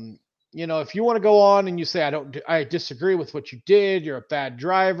 If you want to go on and you say I disagree with what you did, you're a bad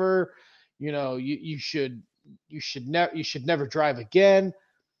driver. You should never drive again.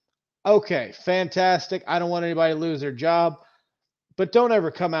 Okay, fantastic. I don't want anybody to lose their job, but don't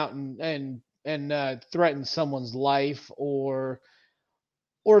ever come out and threaten someone's life or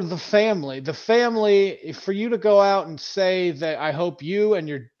the family. The family, for you to go out and say that I hope you and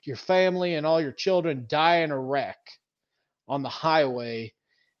your family and all your children die in a wreck on the highway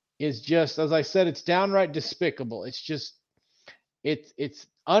is just, as I said, it's downright despicable. It's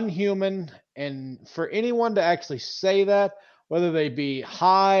unhuman, and for anyone to actually say that, whether they be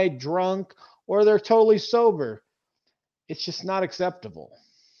high, drunk, or they're totally sober, it's just not acceptable.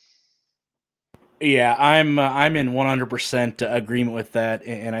 Yeah, I'm in 100% agreement with that,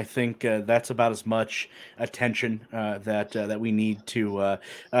 and I think that's about as much attention that we need to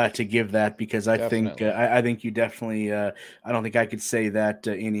give that, because I think you definitely I don't think I could say that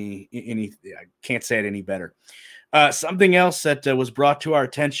I can't say it any better. Something else that was brought to our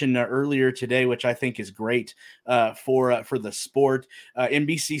attention earlier today, which I think is great for the sport.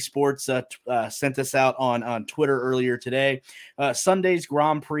 NBC Sports sent this out on Twitter earlier today. Sunday's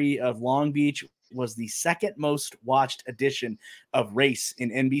Grand Prix of Long Beach was the second most watched edition of race in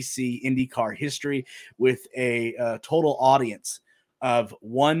NBC IndyCar history, with a total audience of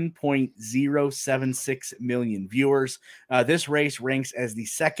 1.076 million viewers. This race ranks as the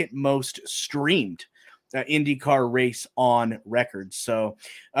second most streamed IndyCar race on record. So,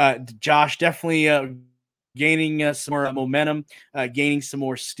 Josh, definitely gaining some more momentum, gaining some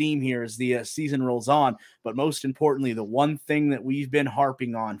more steam here as the season rolls on. But most importantly, the one thing that we've been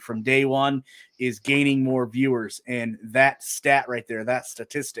harping on from day one is gaining more viewers. And that stat right there, that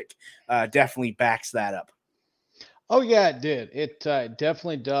statistic, definitely backs that up. Oh, yeah, it did. It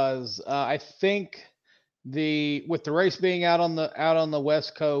definitely does. I think with the race being out on the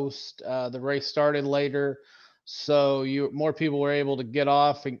West Coast, the race started later, so more people were able to get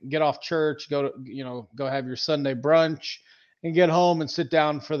off church, go have your Sunday brunch, and get home and sit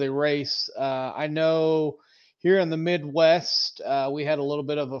down for the race. I know here in the Midwest, we had a little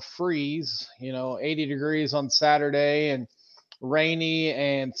bit of a freeze. 80 degrees on Saturday and rainy,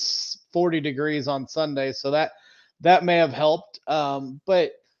 and 40 degrees on Sunday, so that may have helped.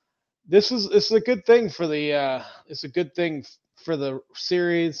 But this is a good thing for the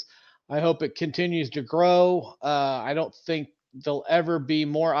series. I hope it continues to grow. I don't think there'll ever be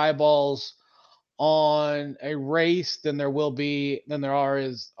more eyeballs on a race than there are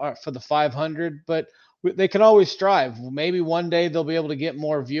for the 500, but they can always strive. Maybe one day they'll be able to get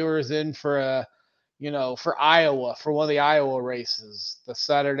more viewers in for Iowa, for one of the Iowa races, the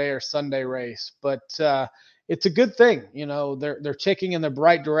Saturday or Sunday race. But it's a good thing. They're ticking in the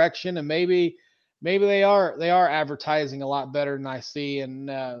right direction, and maybe they are advertising a lot better than I see.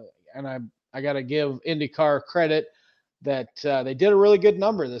 And I got to give IndyCar credit that they did a really good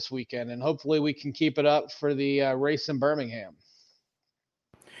number this weekend, and hopefully we can keep it up for the race in Birmingham.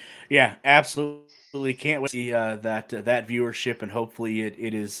 Yeah, absolutely. Can't wait to see that viewership, and hopefully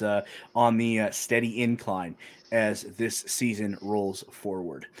it is on the steady incline as this season rolls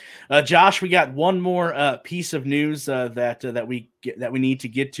forward. Josh, we got one more piece of news that we need to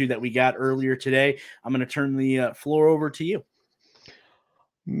get to that we got earlier today. I'm going to turn the floor over to you.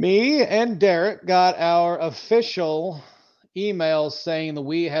 Me and Derek got our official emails saying that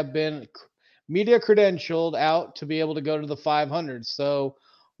we have been media credentialed out to be able to go to the 500. So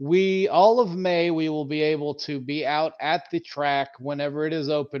all of May, we will be able to be out at the track whenever it is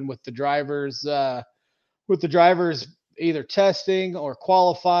open with the drivers either testing or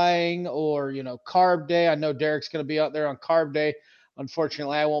qualifying or, carb day. I know Derek's going to be out there on carb day.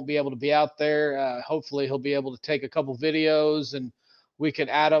 Unfortunately, I won't be able to be out there. Hopefully he'll be able to take a couple videos and we could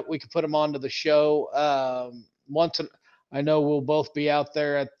put them onto the show. I know we'll both be out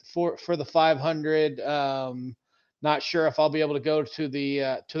there for the 500. Not sure if I'll be able to go to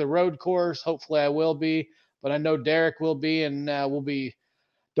the road course. Hopefully I will be, but I know Derek will be, and we'll be.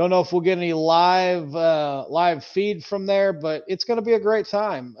 Don't know if we'll get any live feed from there, but it's going to be a great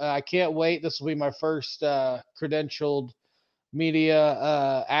time. I can't wait. This will be my first credentialed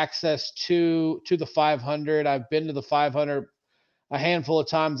media access to the 500. I've been to the 500 a handful of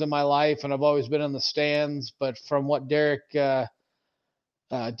times in my life, and I've always been in the stands. But from what Derek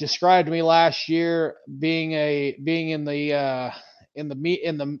described to me last year, being in the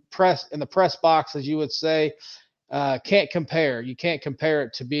the press box, as you would say, can't compare. You can't compare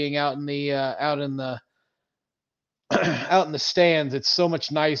it to being out in the out in the stands. It's so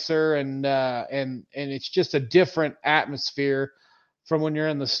much nicer, and it's just a different atmosphere from when you're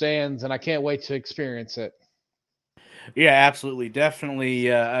in the stands, and I can't wait to experience it. Yeah, absolutely. Definitely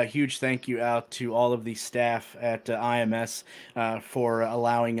a huge thank you out to all of the staff at IMS for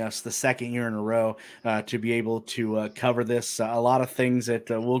allowing us the second year in a row to be able to cover this. A lot of things that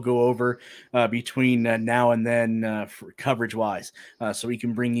we'll go over between now and then coverage-wise, so we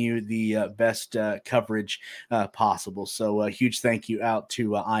can bring you the best coverage possible. So a huge thank you out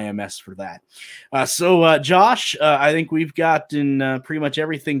to IMS for that. So Josh, I think we've gotten pretty much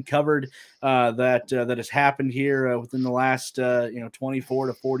everything covered that has happened here within the last 24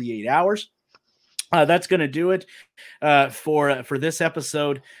 to 48 hours. That's going to do it for this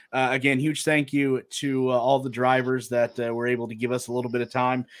episode. Again, huge thank you to all the drivers that were able to give us a little bit of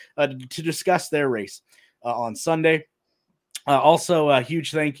time to discuss their race on Sunday. Also, a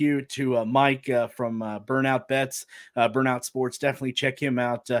huge thank you to Mike from Burnout Bets, Burnout Sports. Definitely check him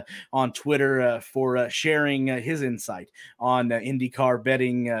out on Twitter for sharing his insight on IndyCar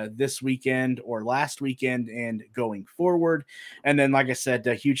betting this weekend or last weekend and going forward. And then, like I said,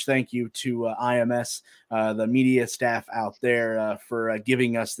 a huge thank you to IMS, the media staff out there for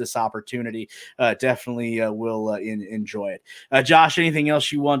giving us this opportunity. Definitely will enjoy it. Josh, anything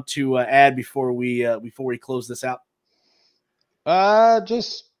else you want to add before we close this out?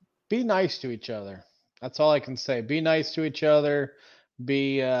 Just be nice to each other. That's all I can say. Be nice to each other.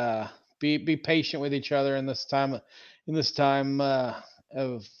 Be patient with each other in this time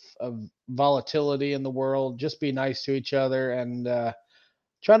of volatility in the world. Just be nice to each other and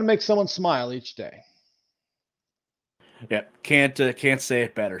try to make someone smile each day. Yeah, can't say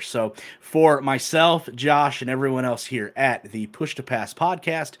it better. So for myself, Josh, and everyone else here at the Push to Pass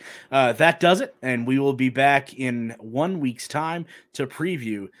podcast, that does it. And we will be back in 1 week's time to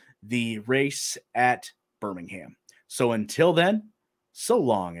preview the race at Birmingham. So until then, so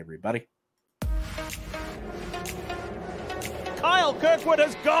long, everybody. Kyle Kirkwood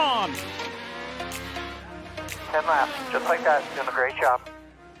has gone. 10 laps, just like that. Doing a great job.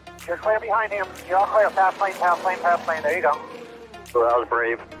 You're clear behind him. You're all clear. Pass lane, pass lane, pass lane. There you go. So that was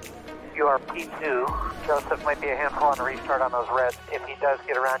brave. You are P2. Joseph might be a handful on the restart on those reds. If he does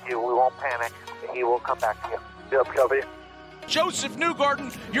get around you, we won't panic. He will come back to you. Yep, copy. Joseph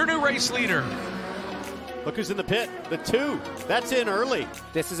Newgarden, your new race leader. Look who's in the pit. The 2. That's in early.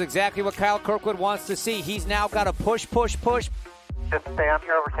 This is exactly what Kyle Kirkwood wants to see. He's now got to push. Just stay on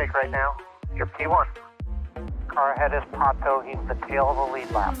your overtake right now. You're P1. Car ahead is Pato. He's the tail of the lead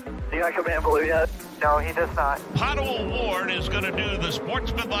lap. Do you got command blue yet? No, he does not. Pato Ward is going to do the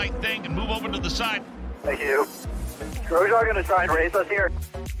sportsmanlike thing and move over to the side. Thank you. Grosjean going to try and race us here?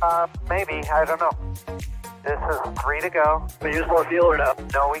 Maybe. I don't know. This is 3 to go. Can we use more fuel or no?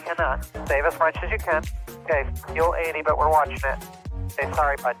 No, we cannot. Save as much as you can. Okay, fuel 80, but we're watching it. Okay,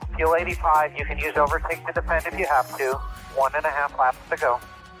 sorry, bud. Fuel 85. You can use overtake to defend if you have to. 1.5 laps to go.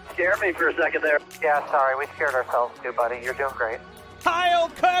 Scared me for a second there. Yeah, sorry. We scared ourselves too, buddy. You're doing great. Kyle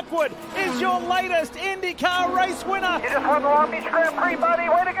Kirkwood is your latest IndyCar race winner. You just won the Long Beach Grand Prix, buddy.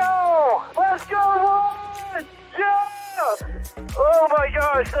 Way to go! Let's go, Lord! Yeah! Oh my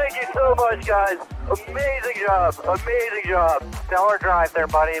gosh, thank you so much, guys. Amazing job. Amazing job. Stellar drive there,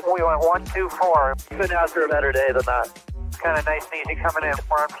 buddy. We went 1, 2, 4. Couldn't ask for a better day than that. It's kind of nice and easy coming in.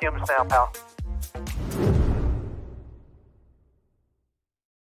 We're on fumes now, pal.